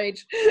slug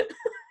rage.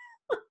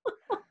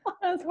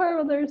 That's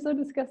horrible. They're so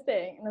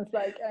disgusting, and it's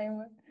like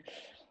I'm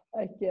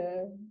like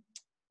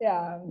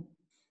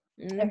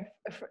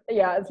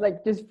it's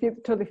like just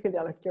totally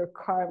feel like your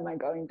karma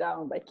going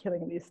down by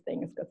killing these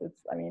things, because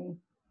it's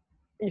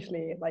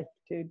usually like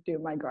to do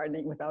my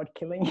gardening without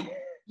killing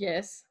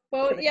Yes.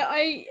 Well, yeah,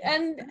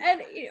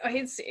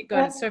 it's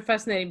God, it's so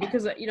fascinating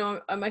because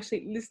I'm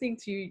actually listening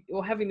to you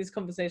or having this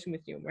conversation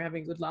with you, and we're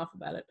having a good laugh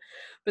about it.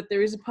 But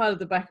there is a part of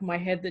the back of my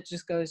head that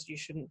just goes, "You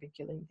shouldn't be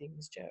killing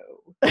things,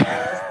 Joe.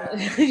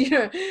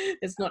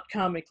 It's not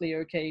karmically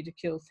okay to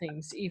kill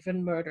things,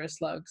 even murder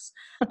slugs."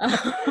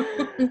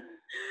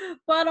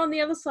 But on the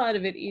other side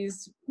of it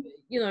is,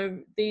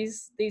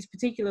 these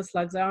particular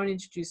slugs are an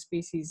introduced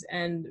species,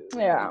 and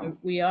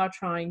we are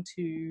trying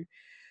to.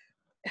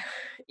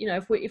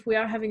 If we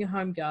are having a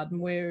home garden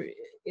where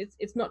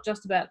it's not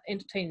just about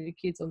entertaining the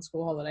kids on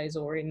school holidays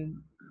or in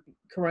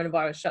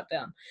coronavirus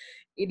shutdown,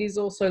 it is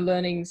also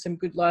learning some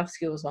good life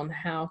skills on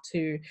how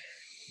to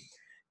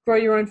grow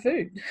your own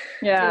food.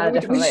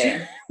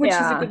 Definitely. Which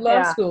is a good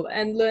life skill,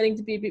 and learning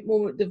to be a bit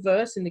more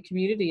diverse in the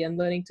community, and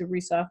learning to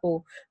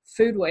recycle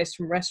food waste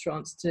from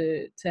restaurants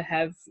to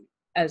have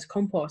as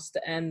compost,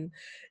 and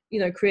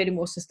create a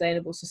more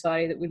sustainable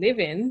society that we live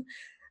in.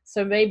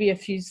 So maybe a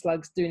few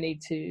slugs do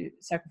need to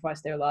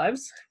sacrifice their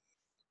lives.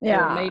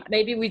 Yeah. Or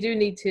maybe we do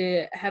need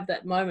to have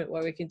that moment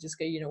where we can just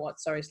go, you know what,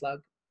 sorry, slug,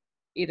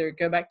 either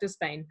go back to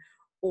Spain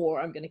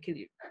or I'm going to kill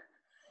you.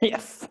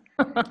 Yes.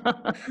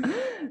 But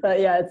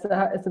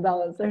it's a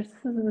balance. There's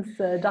this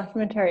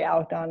documentary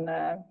out on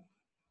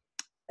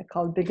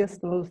called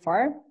Biggest Little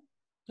Farm.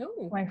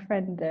 Oh. My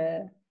friend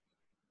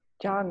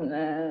John,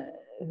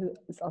 who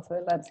is also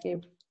a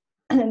landscape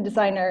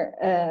designer,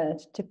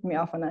 tipped me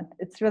off on it.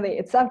 It's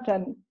out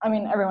on,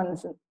 everyone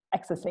is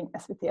accessing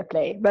SVT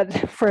Play, but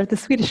for the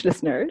Swedish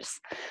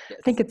listeners, yes.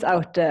 I think it's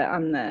out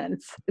on,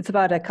 it's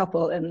about a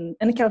couple in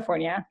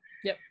California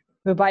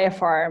who buy a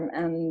farm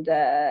and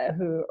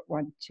who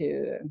want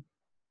to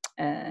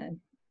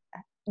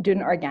do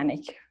an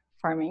organic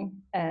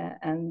farming,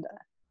 and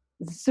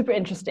it's super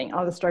interesting,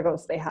 all the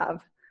struggles they have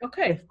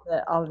with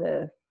all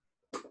the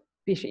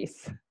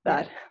species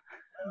that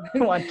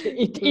want to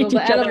eat all the each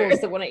animals other.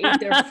 That want to eat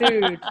their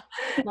food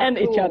and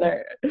each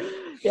other.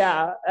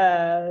 But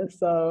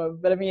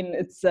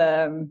it's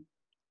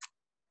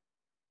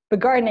but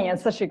gardening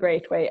is such a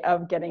great way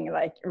of getting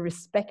like a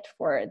respect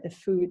for the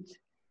food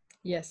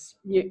you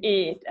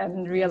eat,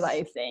 and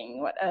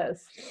realizing what a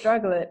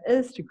struggle it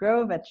is to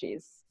grow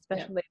veggies,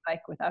 especially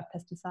like without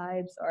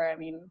pesticides or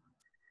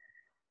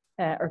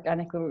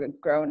organically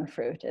grown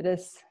fruit. It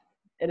is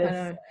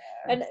and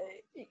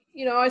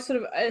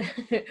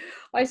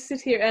I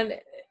sit here, and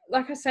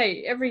like I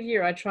say, every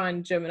year I try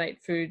and germinate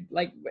food,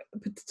 like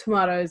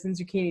tomatoes and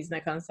zucchinis and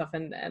that kind of stuff,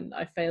 and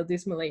I fail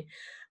dismally.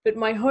 But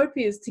my hope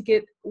is to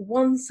get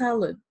one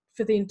salad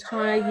for the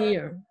entire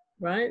year,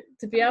 right?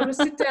 To be able to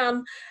sit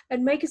down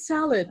and make a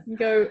salad and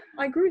go,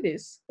 I grew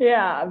this.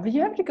 Yeah, but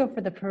you have to go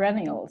for the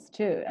perennials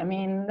too.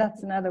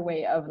 That's another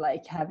way of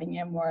like having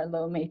a more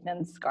low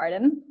maintenance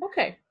garden.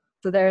 Okay.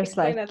 So there's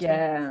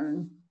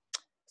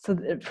so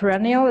the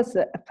perennial is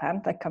a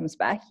plant that comes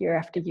back year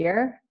after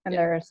year, and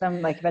there are some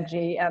like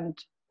veggie and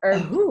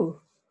herbs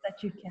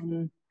that you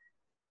can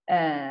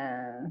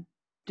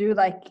do,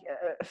 like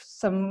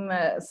some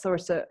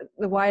sorts of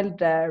the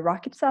wild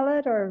rocket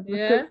salad or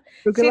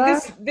arugula.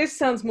 See, this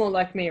sounds more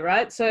like me,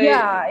 right? So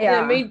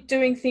me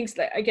doing things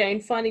like, again,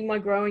 finding my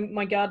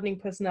gardening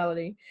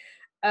personality.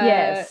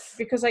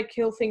 Because I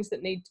kill things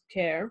that need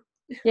care.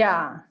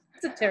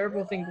 It's a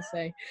terrible thing to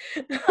say.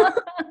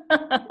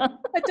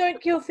 I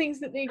don't kill things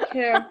that need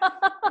care.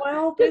 My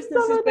whole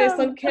business is based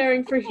on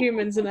caring for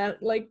humans, and that,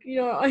 I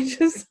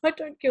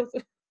don't kill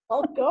things.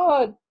 Oh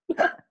God,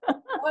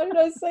 why did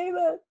I say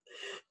that?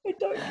 I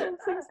don't kill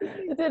things that need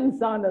care. It didn't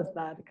sound as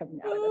bad coming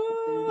out of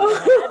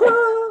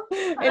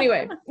it.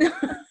 Anyway.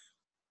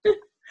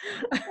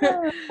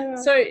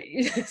 So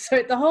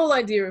the whole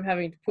idea of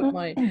having to put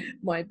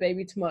my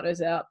baby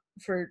tomatoes out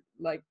for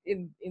like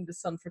in the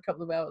sun for a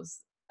couple of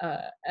hours,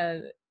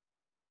 and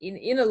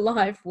in a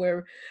life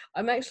where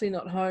I'm actually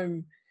not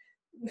home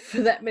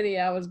for that many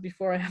hours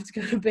before I have to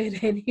go to bed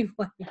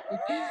anyway.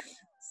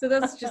 So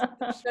that's just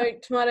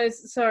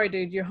tomatoes. Sorry,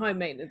 dude, you're high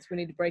maintenance. We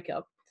need to break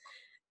up.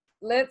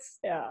 Let's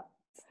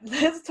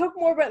talk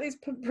more about these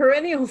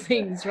perennial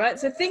things, right?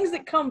 So things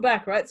that come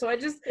back, right? So I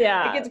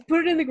get to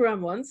put it in the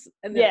ground once,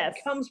 and then it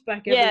comes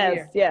back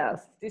every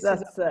year. This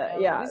is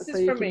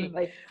for me.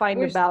 Like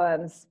find the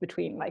balance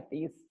between like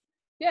these.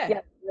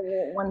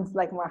 One's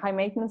like more high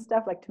maintenance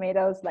stuff, like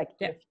tomatoes, like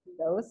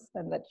those,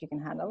 and that you can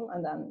handle,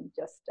 and then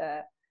just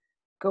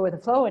go with the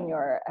flow in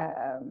your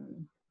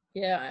going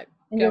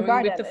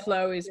with the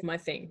flow is my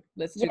thing.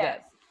 Let's do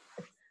that.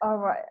 All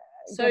right.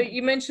 So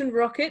you mentioned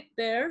rocket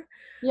there.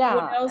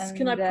 What else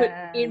can I put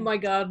in my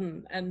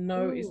garden and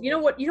know is, you know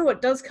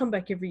what does come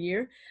back every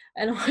year,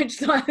 and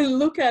I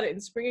look at it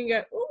in spring and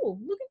go, oh,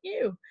 look at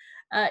you,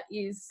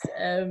 is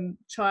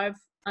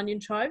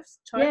onion chives.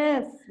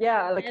 Yes,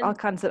 like all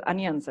kinds of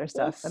onions or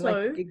stuff, and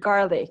like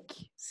garlic,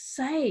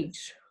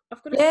 sage.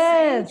 I've got a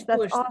sage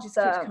bush awesome. that just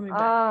keeps coming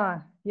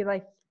back. You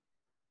like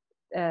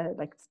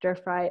stir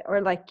fry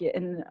or like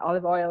in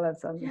olive oil and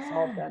some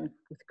salt and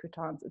with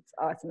croutons. It's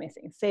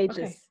amazing. Sage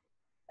is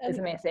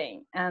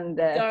amazing, and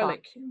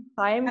garlic.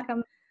 Thyme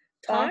comes.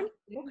 Thyme,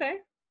 okay.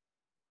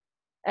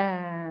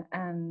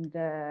 And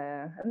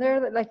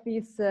they're like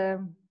these a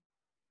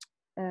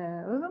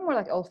little bit more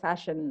like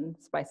old-fashioned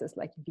spices,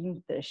 like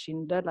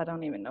vinterschindel. I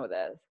don't even know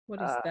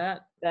what is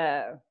that?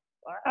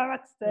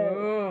 What's the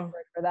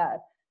word for that?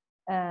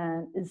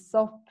 And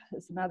Isop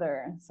is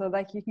another. So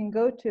like you can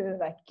go to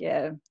like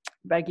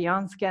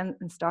Bergianska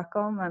in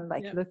Stockholm and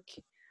like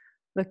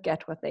look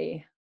at what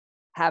they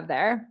have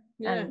there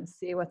and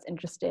see what's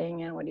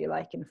interesting and what you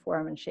like in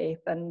form and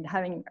shape. And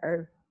having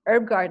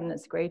herb garden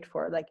is great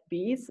for like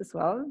bees as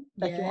well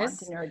that you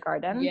want in your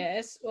garden.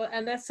 Yes, well,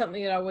 and that's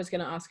something that I was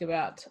going to ask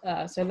about.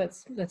 So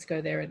let's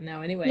go there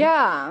now anyway.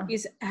 Yeah.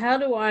 Is how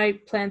do I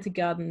plant a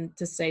garden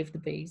to save the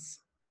bees?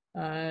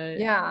 You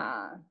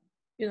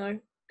know,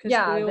 because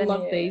we all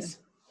love bees.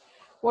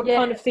 What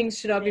kind of things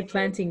should I be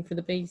planting for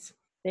the bees?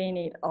 They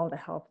need all the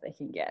help they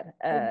can get.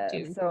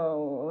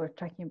 So we're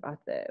talking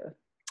about the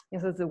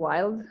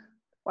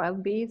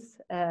wild bees.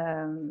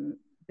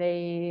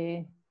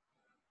 They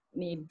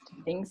need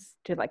things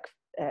to like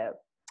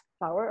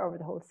flower over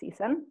the whole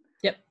season.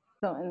 Yep.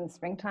 So in the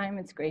springtime,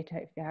 it's great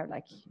if you have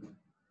like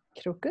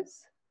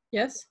crocus.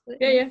 Yes.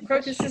 Yeah.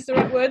 Crocus is the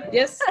right word.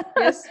 Yes.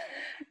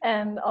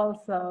 And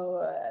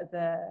also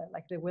the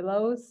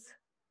willows,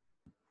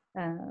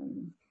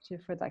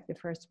 for like the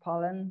first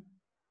pollen,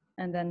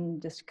 and then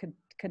just could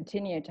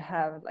continue to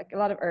have like a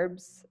lot of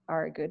herbs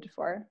are good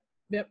for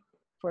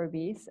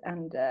bees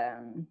and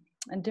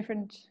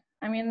different.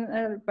 I mean,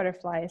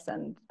 butterflies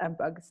and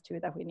bugs too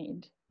that we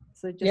need.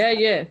 So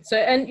just So,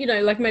 and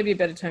like maybe a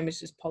better term is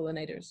just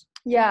pollinators.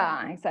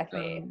 Yeah,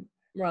 exactly.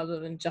 Rather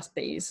than just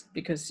bees,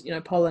 because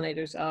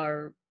pollinators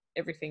are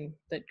everything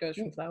that goes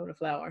from flower to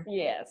flower.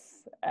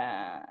 Yes,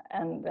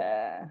 and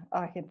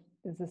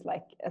this is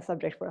like a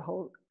subject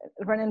for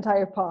an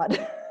entire pod.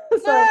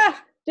 So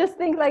just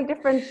think like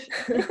different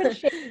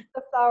shapes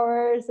of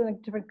flowers and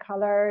like different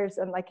colors,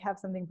 and like have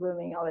something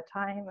blooming all the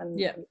time. And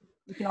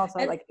you can also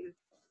like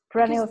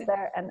perennials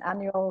there and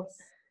annuals.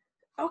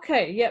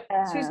 Okay, yep.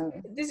 So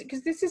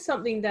this is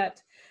something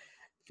that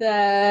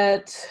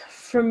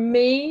for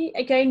me,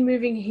 again,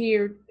 moving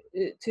here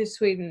to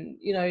Sweden,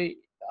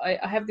 I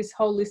have this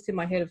whole list in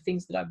my head of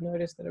things that I've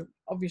noticed that are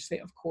obviously,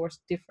 of course,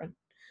 different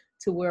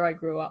to where I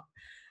grew up.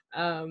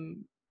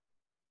 And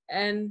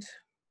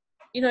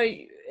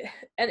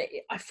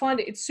I find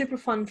it's super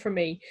fun for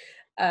me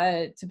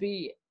to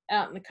be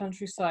out in the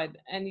countryside,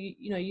 and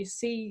you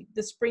see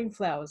the spring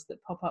flowers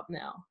that pop up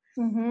now.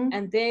 Mm-hmm.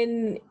 And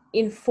then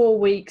in 4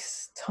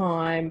 weeks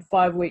time,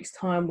 5 weeks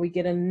time, we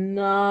get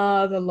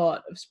another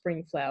lot of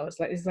spring flowers.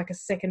 Like it's like a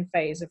second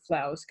phase of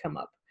flowers come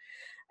up.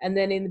 And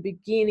then in the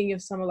beginning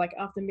of summer, like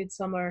after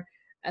midsummer,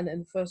 and then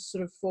the first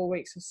sort of 4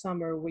 weeks of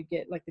summer, we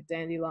get like the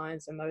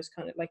dandelions and those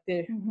kind of like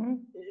the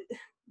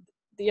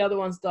other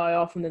ones die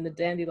off, and then the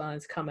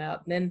dandelions come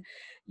out. And then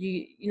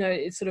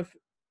it's sort of,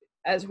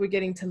 as we're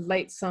getting to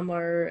late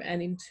summer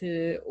and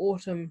into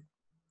autumn,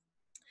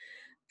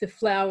 the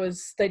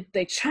flowers,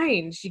 they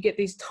change. You get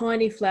these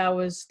tiny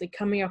flowers, they're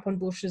coming up on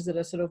bushes that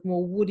are sort of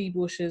more woody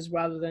bushes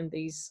rather than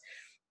these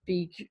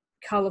big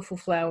colorful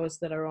flowers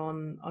that are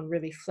on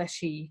really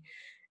fleshy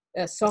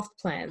soft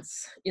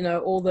plants.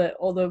 All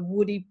the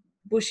woody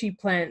bushy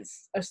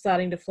plants are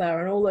starting to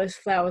flower, and all those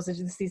flowers are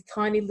just these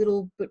tiny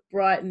little but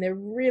bright, and they're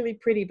really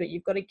pretty, but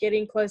you've got to get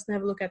in close and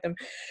have a look at them.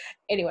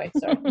 Anyway,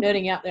 sorry,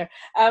 nerding out there.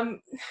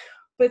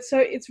 But so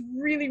it's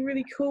really,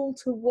 really cool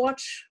to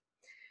watch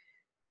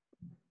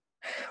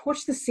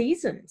the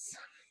seasons,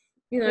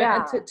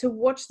 and to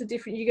watch the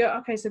different, you go,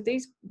 okay, so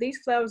these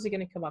flowers are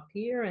going to come up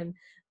here, and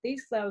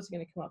these flowers are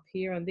going to come up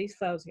here, and these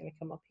flowers are going to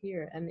come up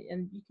here, and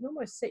you can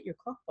almost set your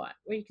clock by it,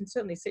 or you can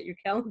certainly set your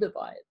calendar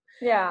by it.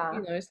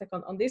 It's like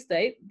on this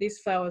date these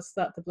flowers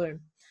start to bloom.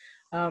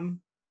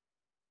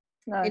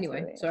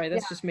 Anyway, really, sorry,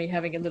 that's just me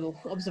having a little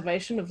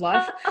observation of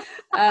life.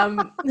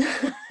 But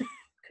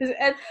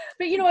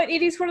you know what,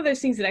 it is one of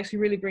those things that actually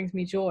really brings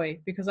me joy,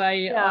 because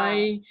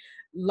I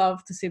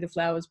love to see the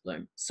flowers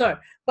bloom. So,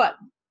 but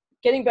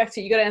getting back to,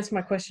 you got to answer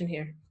my question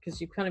here, because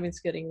you've kind of been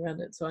skirting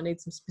around it. So I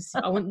need some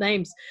specific. I want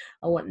names.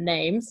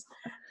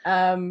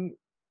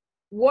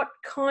 What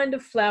kind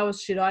of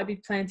flowers should I be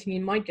planting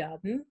in my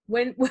garden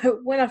when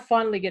I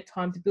finally get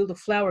time to build a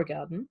flower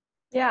garden?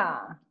 Yeah.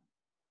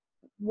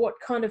 What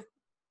kind of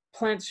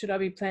plants should I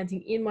be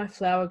planting in my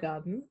flower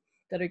garden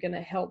that are going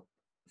to help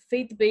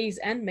feed the bees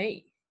and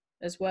me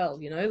as well?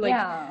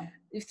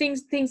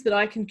 Things that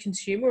I can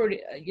consume, or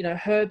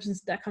herbs and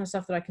that kind of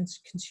stuff that I can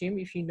consume,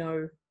 if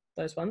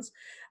those ones,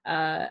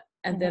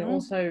 and then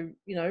also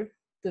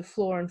the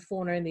flora and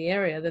fauna in the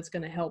area that's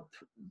going to help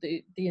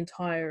the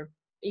entire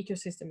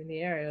ecosystem in the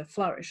area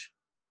flourish.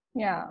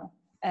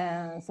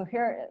 So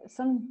here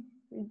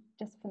we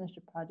just finished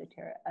a project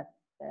here at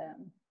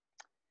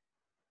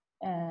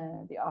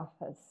the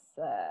office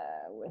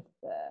with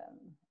the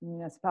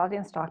municipality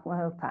in Stockholm,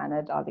 who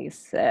planted all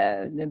these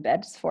the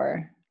beds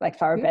for like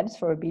flower beds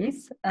for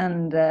bees,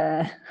 and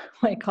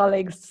my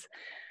colleagues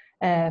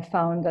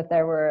found that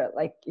there were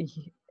like a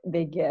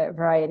big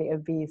variety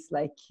of bees,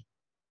 like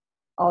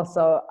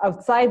also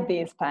outside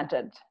these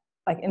planted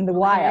like in the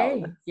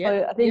wild. Yep.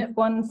 So I think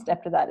one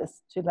step to that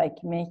is to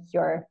like make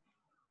that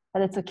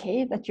it's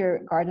okay that your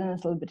garden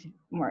is a little bit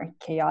more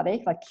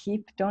chaotic. Like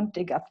don't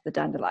dig up the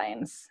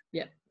dandelions.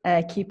 Yeah.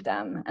 Keep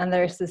them. And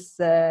there's this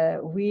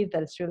weed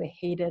that is really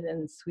hated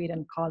in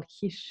Sweden called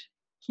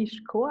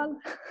kirskål.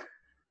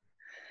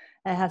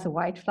 It has a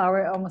white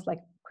flower, almost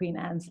like Queen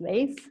Anne's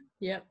lace.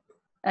 Yeah.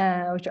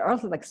 Which are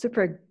also like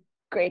super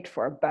great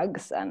for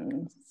bugs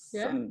and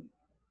some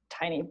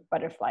tiny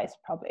butterflies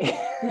probably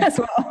as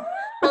well.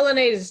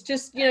 Pollinators,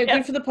 just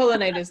good for the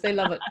pollinators. They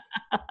love it.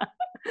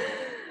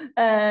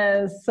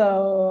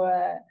 So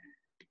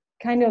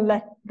kind of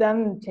let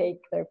them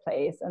take their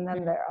place, and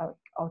then there are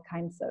all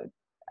kinds of.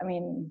 I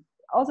mean,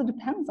 also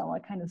depends on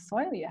what kind of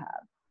soil you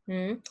have.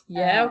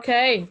 Yeah.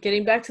 Okay.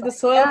 Getting back to the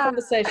soil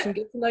conversation.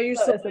 Get to know your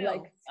soil.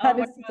 I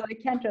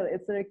can't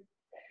really.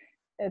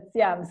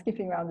 I'm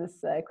skipping around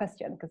this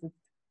question because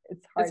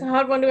it's hard. It's a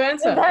hard one to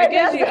answer. I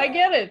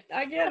get it.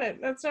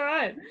 That's all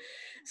right.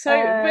 So,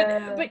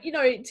 but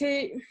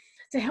to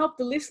help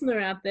the listener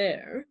out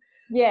there.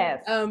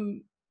 Yes.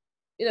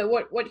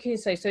 What can you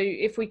say? So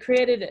if we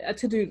created a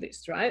to-do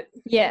list, right?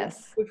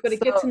 Yes. We've got to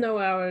get to know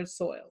our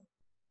soil.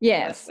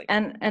 Yes.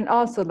 And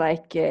also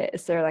like,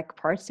 is there like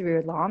parts of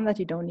your lawn that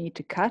you don't need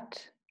to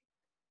cut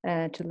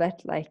to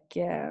let like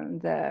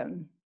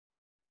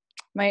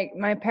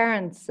my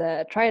parents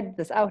tried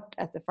this out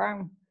at the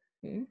farm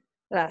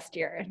last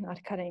year,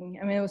 not cutting.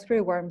 I mean, it was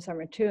pretty warm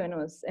summer too. And it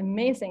was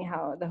amazing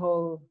how the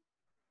whole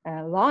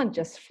lawn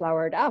just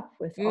flowered up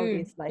with all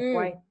these like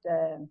white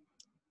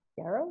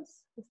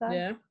yarrows. Is that?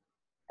 Yeah.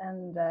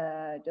 And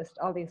just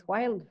all these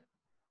wild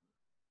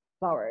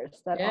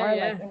flowers that are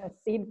like in a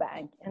seed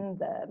bank in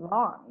the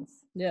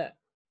lawns. Yeah.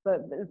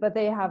 But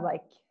they have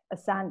like a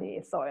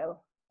sandy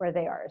soil where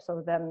they are.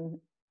 So then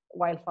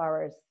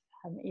wildflowers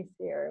have an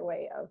easier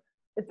way of.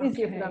 It's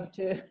easier for them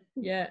to.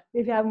 Yeah.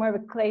 If you have more of a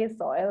clay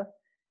soil,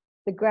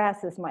 the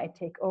grasses might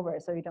take over,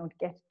 so you don't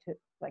get to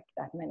like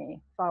that many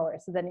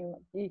flowers. So then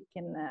you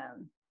can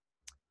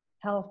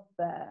help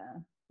the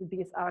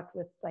bees out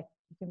with like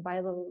you can buy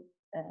little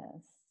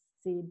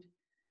seed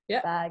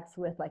bags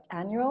with like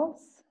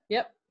annuals.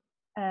 Yep.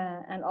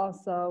 And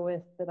also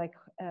with the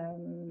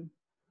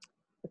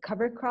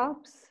cover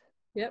crops.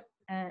 Yep.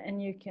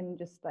 And you can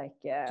just like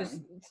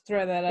just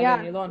throw that out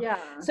on your lawn. Yeah.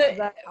 So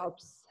that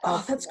helps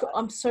that's good.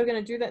 I'm so going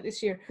to do that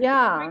this year.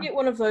 Yeah. Where do I get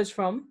one of those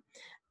from?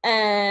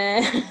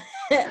 And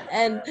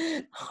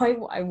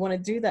I want to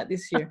do that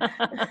this year.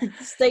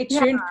 Stay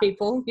tuned,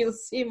 people. You'll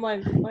see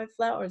my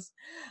flowers.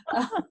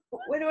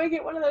 Where do I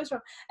get one of those from?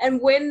 And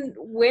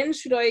when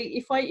should I?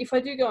 If I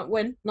do go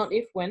when I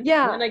get one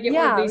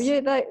of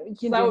these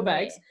flower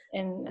bags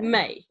in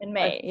May. In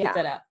May, put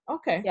that out.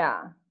 Okay.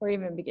 Yeah, or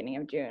even beginning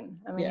of June.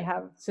 I mean, you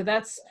have. So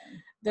that's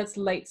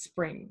late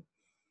spring.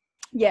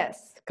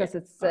 Yes, because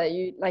it's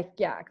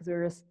because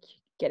we're just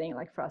getting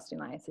like frosty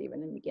nights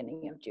even in the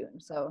beginning of June.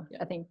 So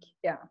I think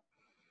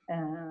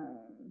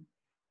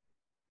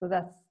so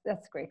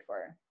that's great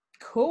for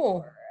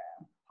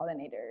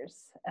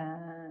pollinators,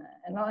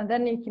 and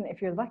then you can,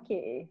 if you're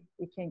lucky,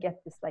 you can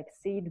get this like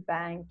seed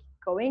bank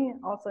going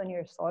also in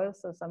your soil.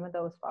 So some of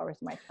those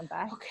flowers might come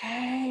back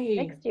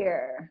next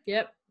year.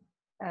 Yep.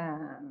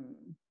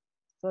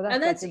 So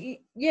that's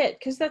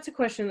because that's a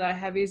question that I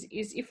have is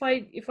if I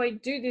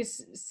do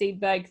this seed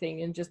bag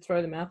thing and just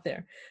throw them out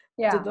there.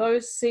 Do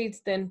those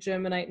seeds then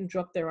germinate and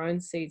drop their own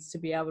seeds to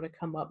be able to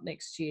come up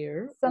next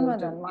year? Some of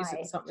them might. Is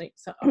it something?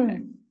 Okay.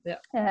 Yeah.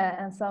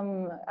 And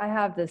some, I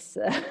have this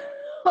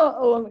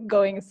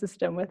ongoing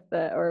system with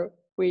or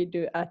we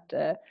do at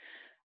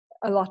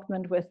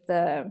allotment with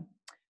the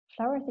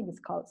flower. I think it's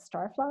called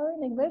starflower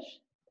in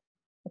English.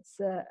 It's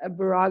a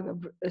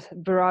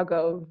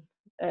burago.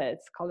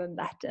 It's called in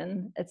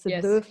Latin. It's a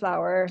blue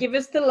flower. Give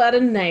us the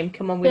Latin name.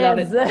 Come on, we love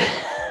it.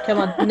 Come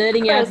on,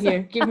 nerding out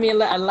here. Give me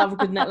I love a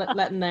good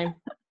Latin name.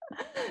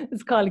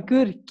 It's called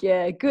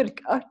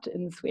gurkört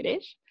in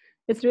Swedish.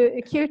 It's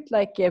really cute,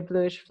 like a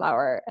bluish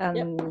flower,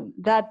 and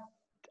that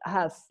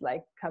has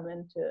like come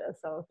into a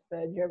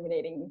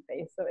self-germinating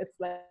phase. So it's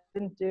like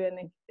didn't do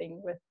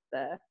anything with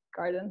the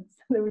gardens.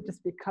 They would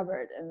just be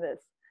covered in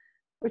this,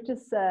 which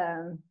is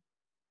a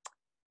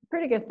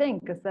pretty good thing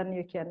because then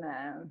you can.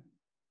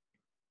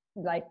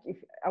 Like if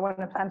I want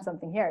to plant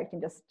something here, I can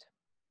just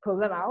pull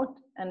them out.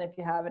 And if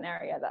you have an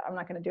area that I'm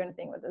not going to do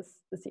anything with this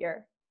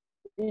year,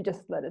 you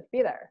just let it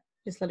be there.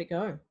 Just let it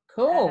go.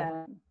 Cool.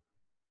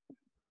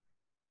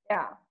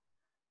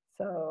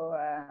 So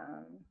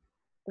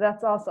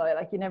that's also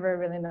like you never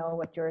really know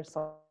what your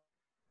soil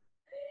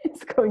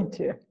is going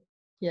to.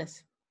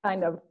 Yes.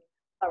 Kind of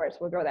flowers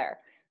will grow there.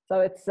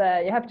 So it's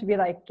you have to be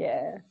like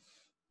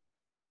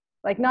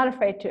not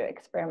afraid to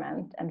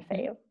experiment and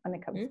fail when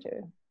it comes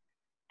to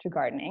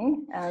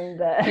gardening. And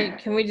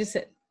can we just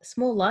say a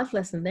small life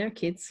lesson there,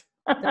 kids?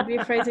 Don't be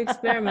afraid to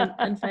experiment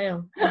and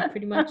fail in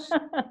pretty much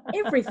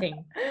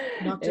everything,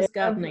 not just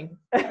gardening.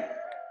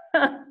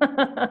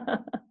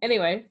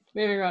 Anyway,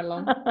 moving right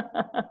along.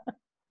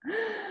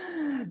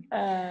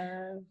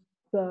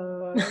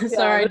 So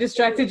sorry, I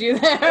distracted you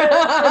there.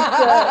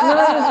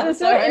 It's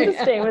very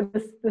interesting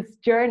with this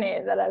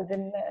journey that I've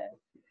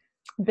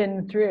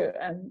been through,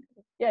 and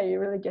yeah, you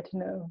really get to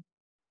know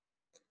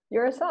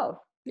yourself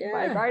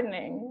by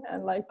gardening,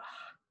 and like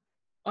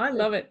I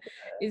love it.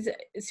 Is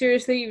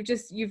seriously,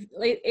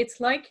 it's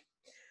like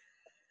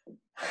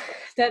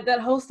that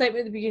whole statement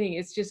at the beginning.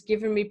 It's just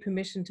given me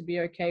permission to be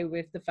okay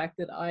with the fact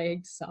that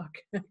I suck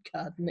at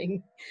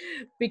gardening,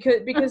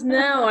 because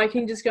now I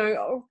can just go,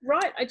 oh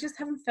right, I just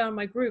haven't found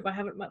my groove. I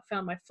haven't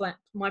found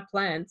my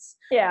plants.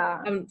 Yeah,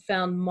 I haven't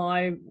found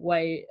my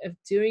way of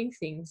doing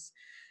things,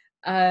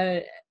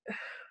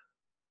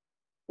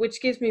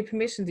 which gives me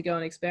permission to go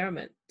and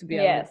experiment, to be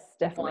able to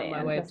definitely find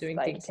my way of doing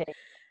things.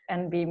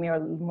 And be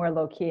more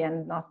low key,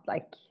 and not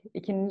like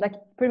you can like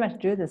pretty much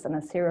do this on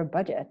a zero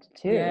budget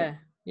too.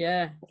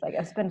 Yeah. It's like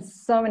I've spent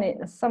so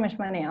much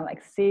money on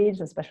like seeds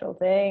and special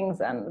things,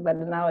 but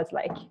now it's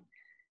like,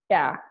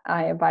 yeah,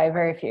 I buy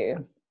very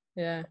few.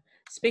 Yeah.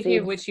 Speaking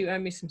of which, you owe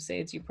me some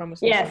seeds. You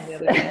promised me yes. some the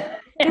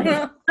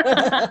other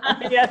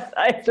day. Yes,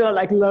 I still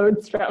like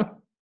loads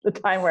from the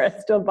time where I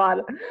still bought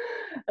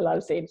a lot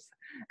of seeds.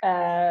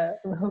 I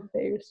hope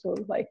they're still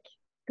like,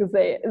 because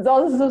it's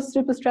also so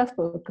super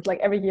stressful, because like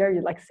every year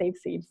you like save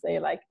seeds, they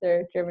like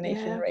their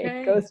germination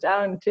rate goes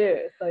down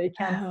too, so you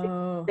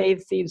can't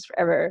save seeds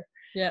forever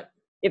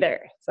either,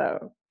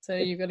 so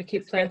you've got to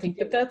keep planting.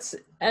 But that's,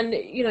 and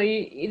you know,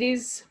 it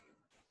is,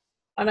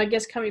 and I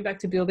guess coming back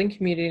to building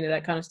community and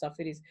that kind of stuff,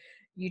 it is,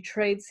 you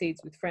trade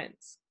seeds with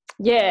friends.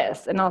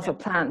 Yes, and also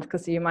plant,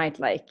 because you might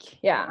like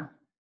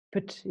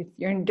but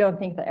you don't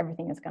think that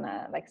everything is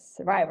gonna like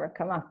survive or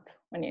come up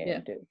when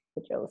you do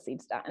put your little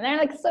seeds down, and they're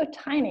like so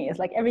tiny. It's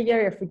like every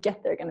year you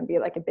forget they're gonna be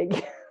like a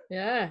big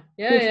plant,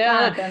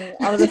 and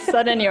all of a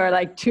sudden your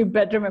like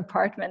 2-bedroom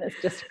apartment is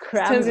just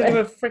crammed. Turns into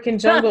a freaking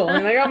jungle,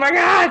 and you're like, oh my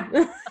god!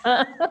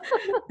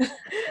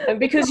 And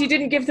because you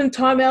didn't give them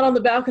time out on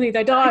the balcony,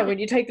 they die when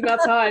you take them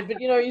outside.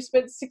 But you know, you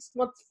spent 6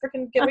 months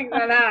freaking giving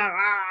them out.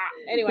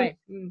 Anyway,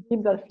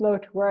 need that flow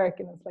to work,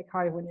 and it's like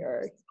hard when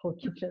your whole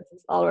kitchen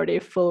is already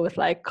full with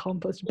like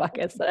compost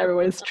buckets that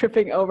everyone is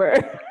tripping over.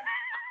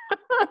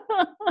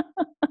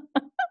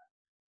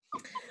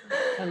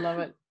 I love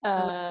it.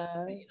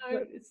 You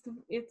know,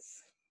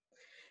 it's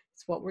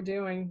what we're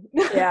doing.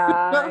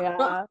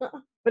 Yeah.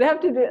 But I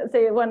have to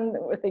say one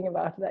thing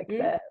about like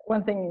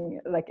one thing,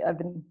 like I've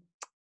been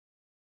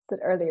said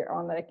earlier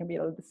on, that I can be a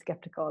little bit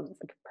skeptical of this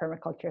like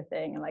permaculture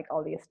thing and like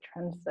all these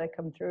trends that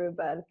come through,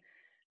 but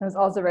I was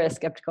also very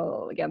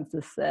skeptical against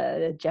this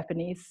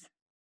Japanese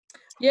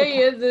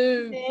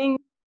thing.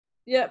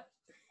 Yep.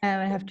 And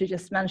I have to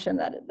just mention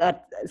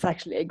that is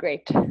actually a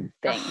great thing.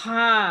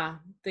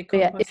 The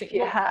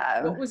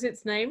composting. What was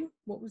its name?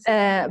 What was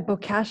it?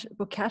 Bokashi?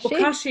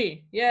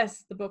 Bokashi.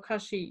 Yes, the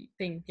Bokashi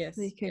thing. Yes.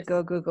 So you could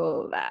go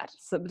Google that.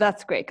 So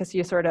that's great, because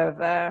you sort of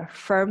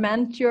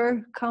ferment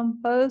your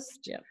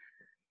compost. Yep.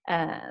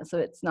 So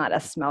it's not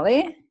as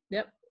smelly.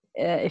 Yep.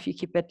 If you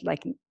keep it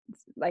like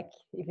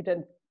if you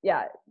don't,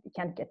 you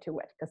can't get too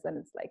wet, because then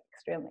it's like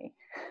extremely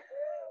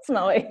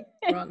smelly.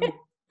 Rotten.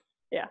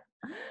 Yeah.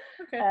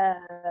 Okay.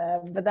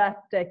 But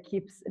that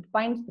it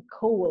binds the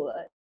coal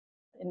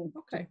in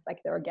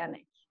like the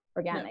organics,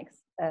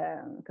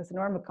 because the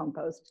normal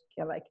compost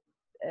can like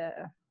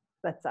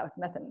lets out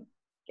methane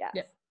gas.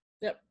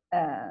 Yep.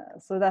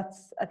 So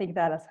I think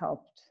that has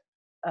helped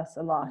us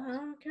a lot.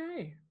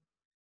 Okay.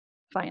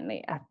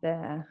 Finally at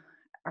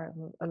our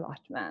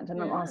allotment,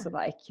 and I'm also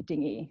like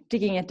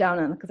digging it down,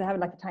 and because I have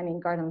like a tiny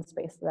garden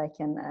space that I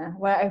can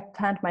where I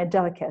plant my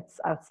delicates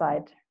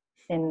outside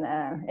in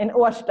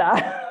Årsta.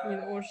 In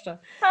Årsta.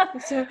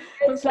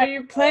 So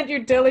you plant your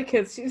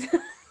delicates.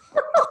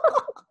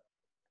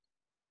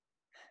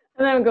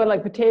 And then we go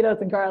like potatoes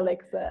and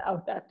garlics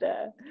out at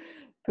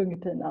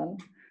Pungapinan.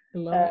 I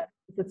love it.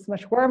 It's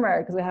much warmer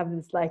because we have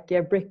this like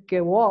brick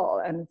wall,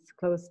 and it's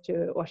close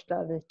to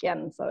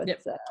Årstaviken, so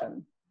it's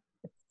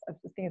I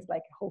think it's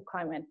like a whole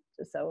climate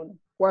zone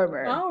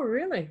warmer. Oh,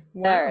 really?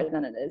 Wow. There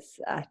than it is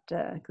at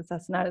because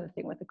that's another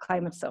thing with the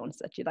climate zones,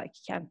 that you like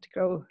can't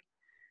grow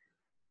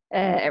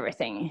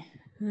everything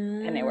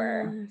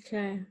anywhere.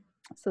 Okay.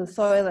 So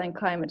soil and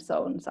climate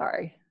zones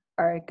are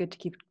good to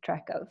keep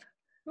track of.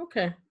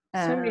 Okay.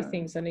 So many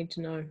things I need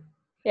to know.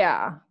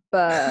 Yeah,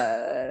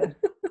 but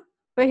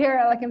but here,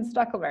 like in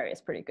Stockholm area,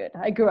 is pretty good.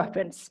 I grew up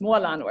in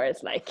Småland, where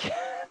it's like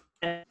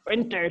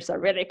winters are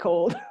really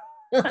cold.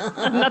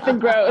 Nothing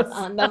grows.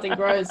 Nothing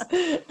grows.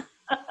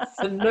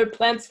 So no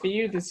plants for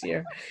you this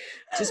year.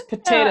 Just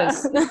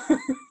potatoes.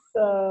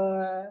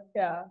 So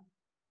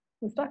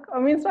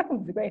Stockholm is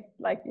great.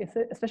 Like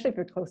especially if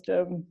you're close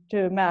to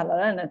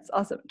Mälaren, it's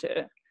awesome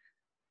too.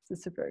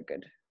 It's super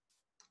good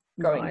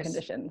growing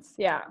conditions.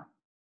 Yeah.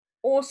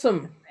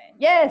 Awesome.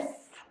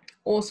 Yes.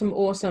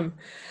 Awesome.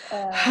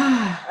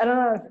 I don't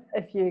know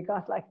if you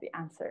got like the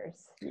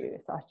answers you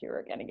thought you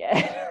were gonna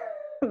get.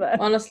 But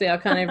honestly, I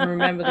can't even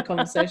remember the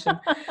conversation.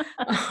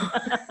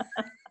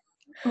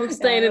 I'm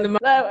staying in the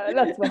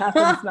that's what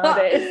happens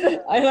nowadays.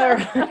 I know,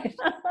 right?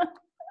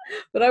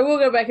 But I will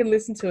go back and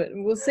listen to it,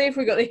 and we'll see if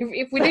we got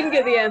if we didn't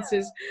get the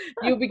answers,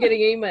 you'll be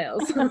getting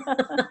emails.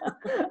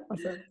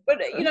 Awesome. But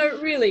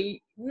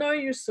really know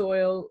your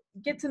soil,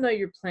 get to know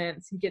your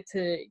plants, and get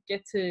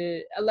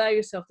to allow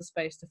yourself the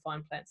space to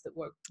find plants that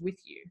work with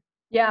you.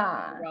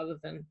 Yeah. Rather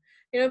than,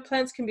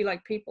 plants can be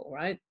like people,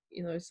 right?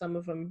 Some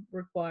of them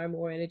require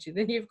more energy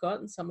than you've got,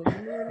 and some of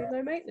them are really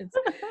low maintenance.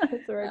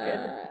 That's very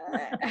good.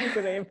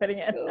 Good way of putting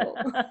it. Cool.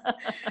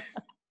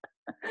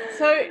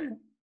 So,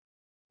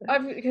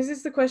 because this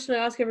is the question I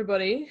ask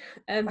everybody,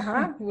 and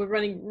we're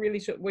running really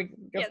short.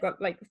 I've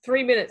got like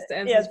 3 minutes to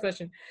answer this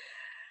question.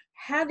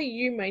 How do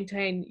you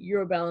maintain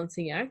your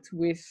balancing act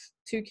with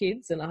 2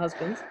 kids and a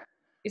husband?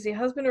 Is he a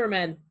husband or a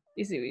man?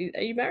 Are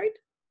you married?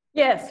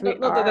 Yes, we are.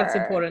 Not that that's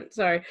important,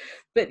 sorry.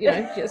 But,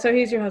 so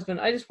he's your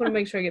husband. I just want to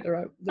make sure I get the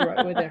right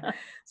word there.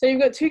 So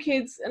you've got 2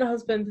 kids and a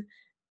husband,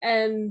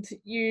 and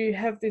you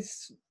have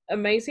this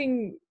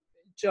amazing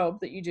job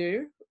that you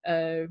do,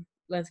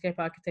 landscape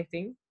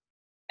architecting,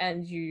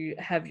 and you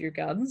have your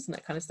gardens and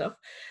that kind of stuff.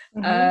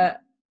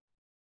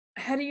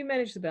 How do you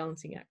manage the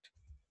balancing act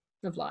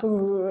of life?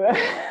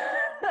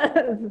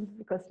 This is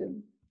the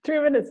question. 3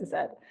 minutes, you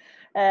said.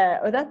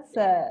 Well, that's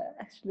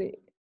actually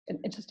an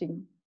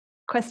interesting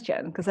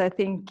question, because I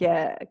think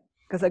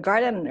because a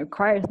garden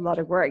requires a lot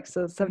of work,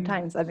 so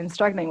sometimes I've been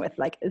struggling with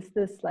is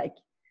this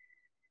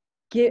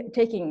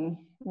taking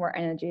more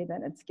energy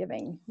than it's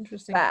giving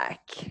back.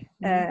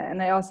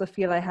 And I also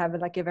feel I have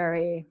a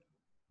very,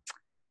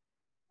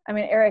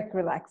 Eric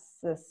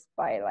relaxes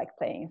by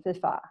playing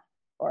FIFA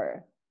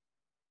or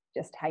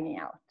just hanging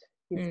out.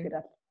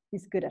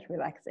 He's good at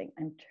relaxing.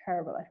 I'm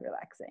terrible at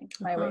relaxing.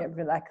 My way of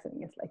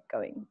relaxing is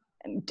going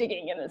and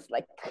digging in this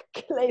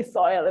clay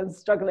soil and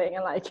struggling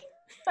and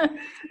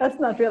that's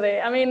not really,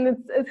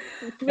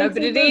 it's no,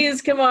 but it is,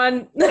 come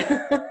on.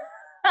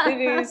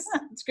 It is,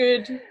 it's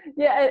good.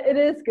 Yeah, it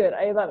is good.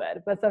 I love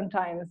it. But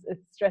sometimes it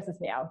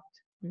stresses me out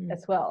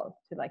as well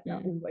to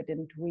no, I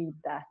didn't read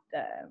that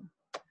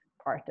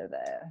part of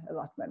the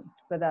allotment.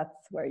 But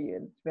that's where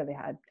you really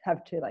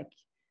have to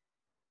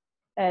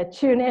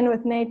tune in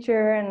with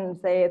nature and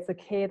say it's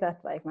okay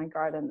that my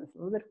garden is a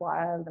little bit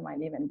wild. It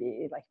might even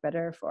be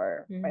better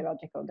for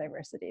biological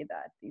diversity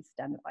that these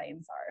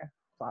dandelions are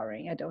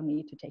flowering. I don't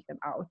need to take them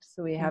out.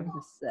 So we have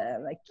this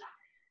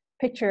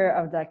picture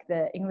of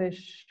the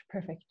English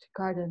perfect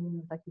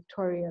garden,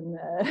 Victorian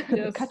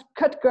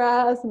cut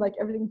grass and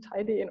everything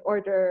tidy in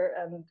order,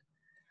 and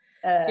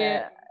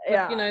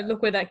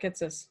look where that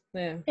gets us.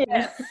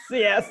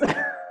 Yes.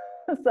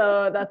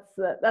 So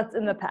that's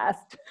in the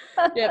past.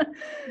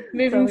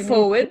 Moving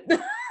forward.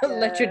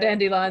 Let your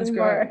dandelions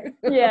grow.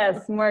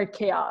 More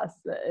chaos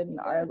in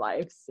our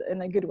lives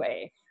in a good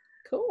way.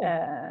 Cool.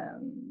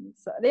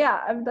 So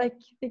I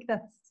think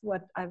that's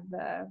what I've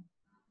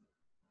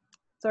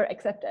sort of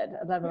accepted,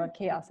 a level of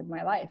chaos in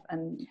my life,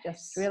 and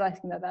just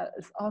realizing that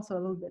is also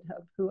a little bit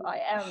of who I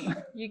am.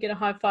 You get a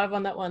high five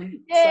on that one.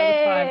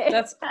 Yay!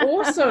 That's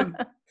awesome.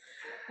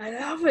 I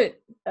love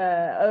it.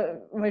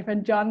 My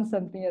friend John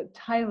sent me a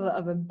title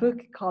of a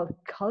book called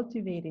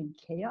Cultivating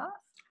Chaos.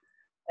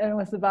 And it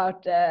was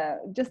about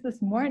just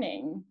this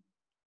morning.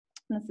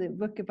 It's a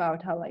book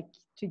about how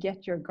to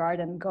get your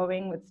garden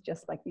going with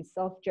just these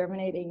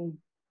self-germinating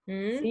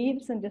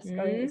seeds and just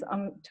going. So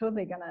I'm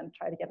totally gonna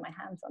try to get my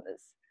hands on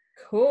this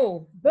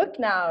book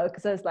now,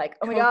 because I was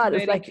oh my god,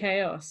 it's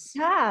chaos.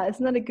 Yeah,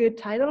 isn't that a good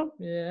title?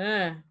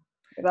 Yeah,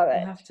 I love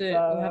it.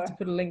 We'll have to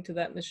put a link to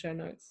that in the show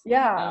notes.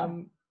 Yeah.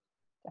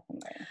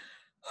 Definitely.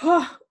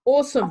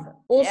 Awesome.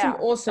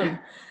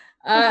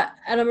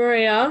 Anna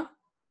Maria,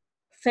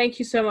 thank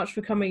you so much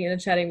for coming in and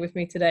chatting with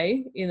me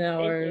today in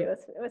our it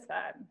was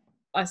fun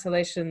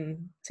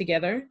isolation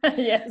together.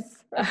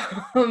 Yes.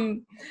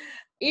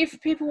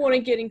 If people want to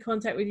get in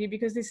contact with you,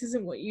 because this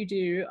isn't what you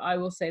do, I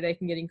will say they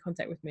can get in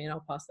contact with me and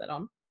I'll pass that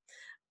on.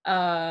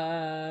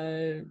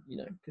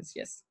 Because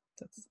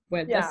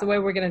that's the way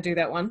we're going to do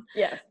that one.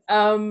 Yes.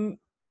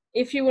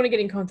 If you want to get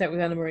in contact with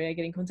Anna Maria,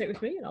 get in contact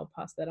with me and I'll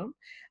pass that on.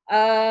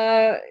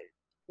 I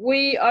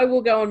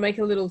will go and make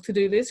a little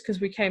to-do list, because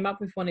we came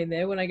up with one in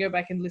there. When I go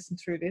back and listen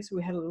through this,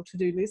 we had a little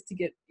to-do list to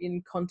get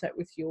in contact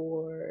with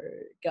your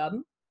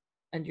garden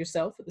and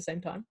yourself at the same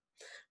time.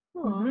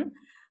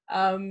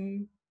 I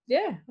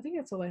think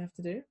that's all I have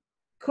to do.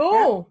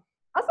 Cool.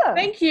 Yeah. Awesome.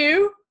 Thank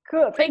you.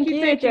 Cool. Thank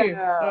you.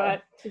 All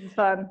right. This is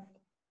fun.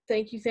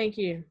 Thank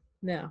you.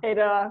 Now. Hej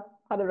då.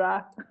 Ha det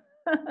bra.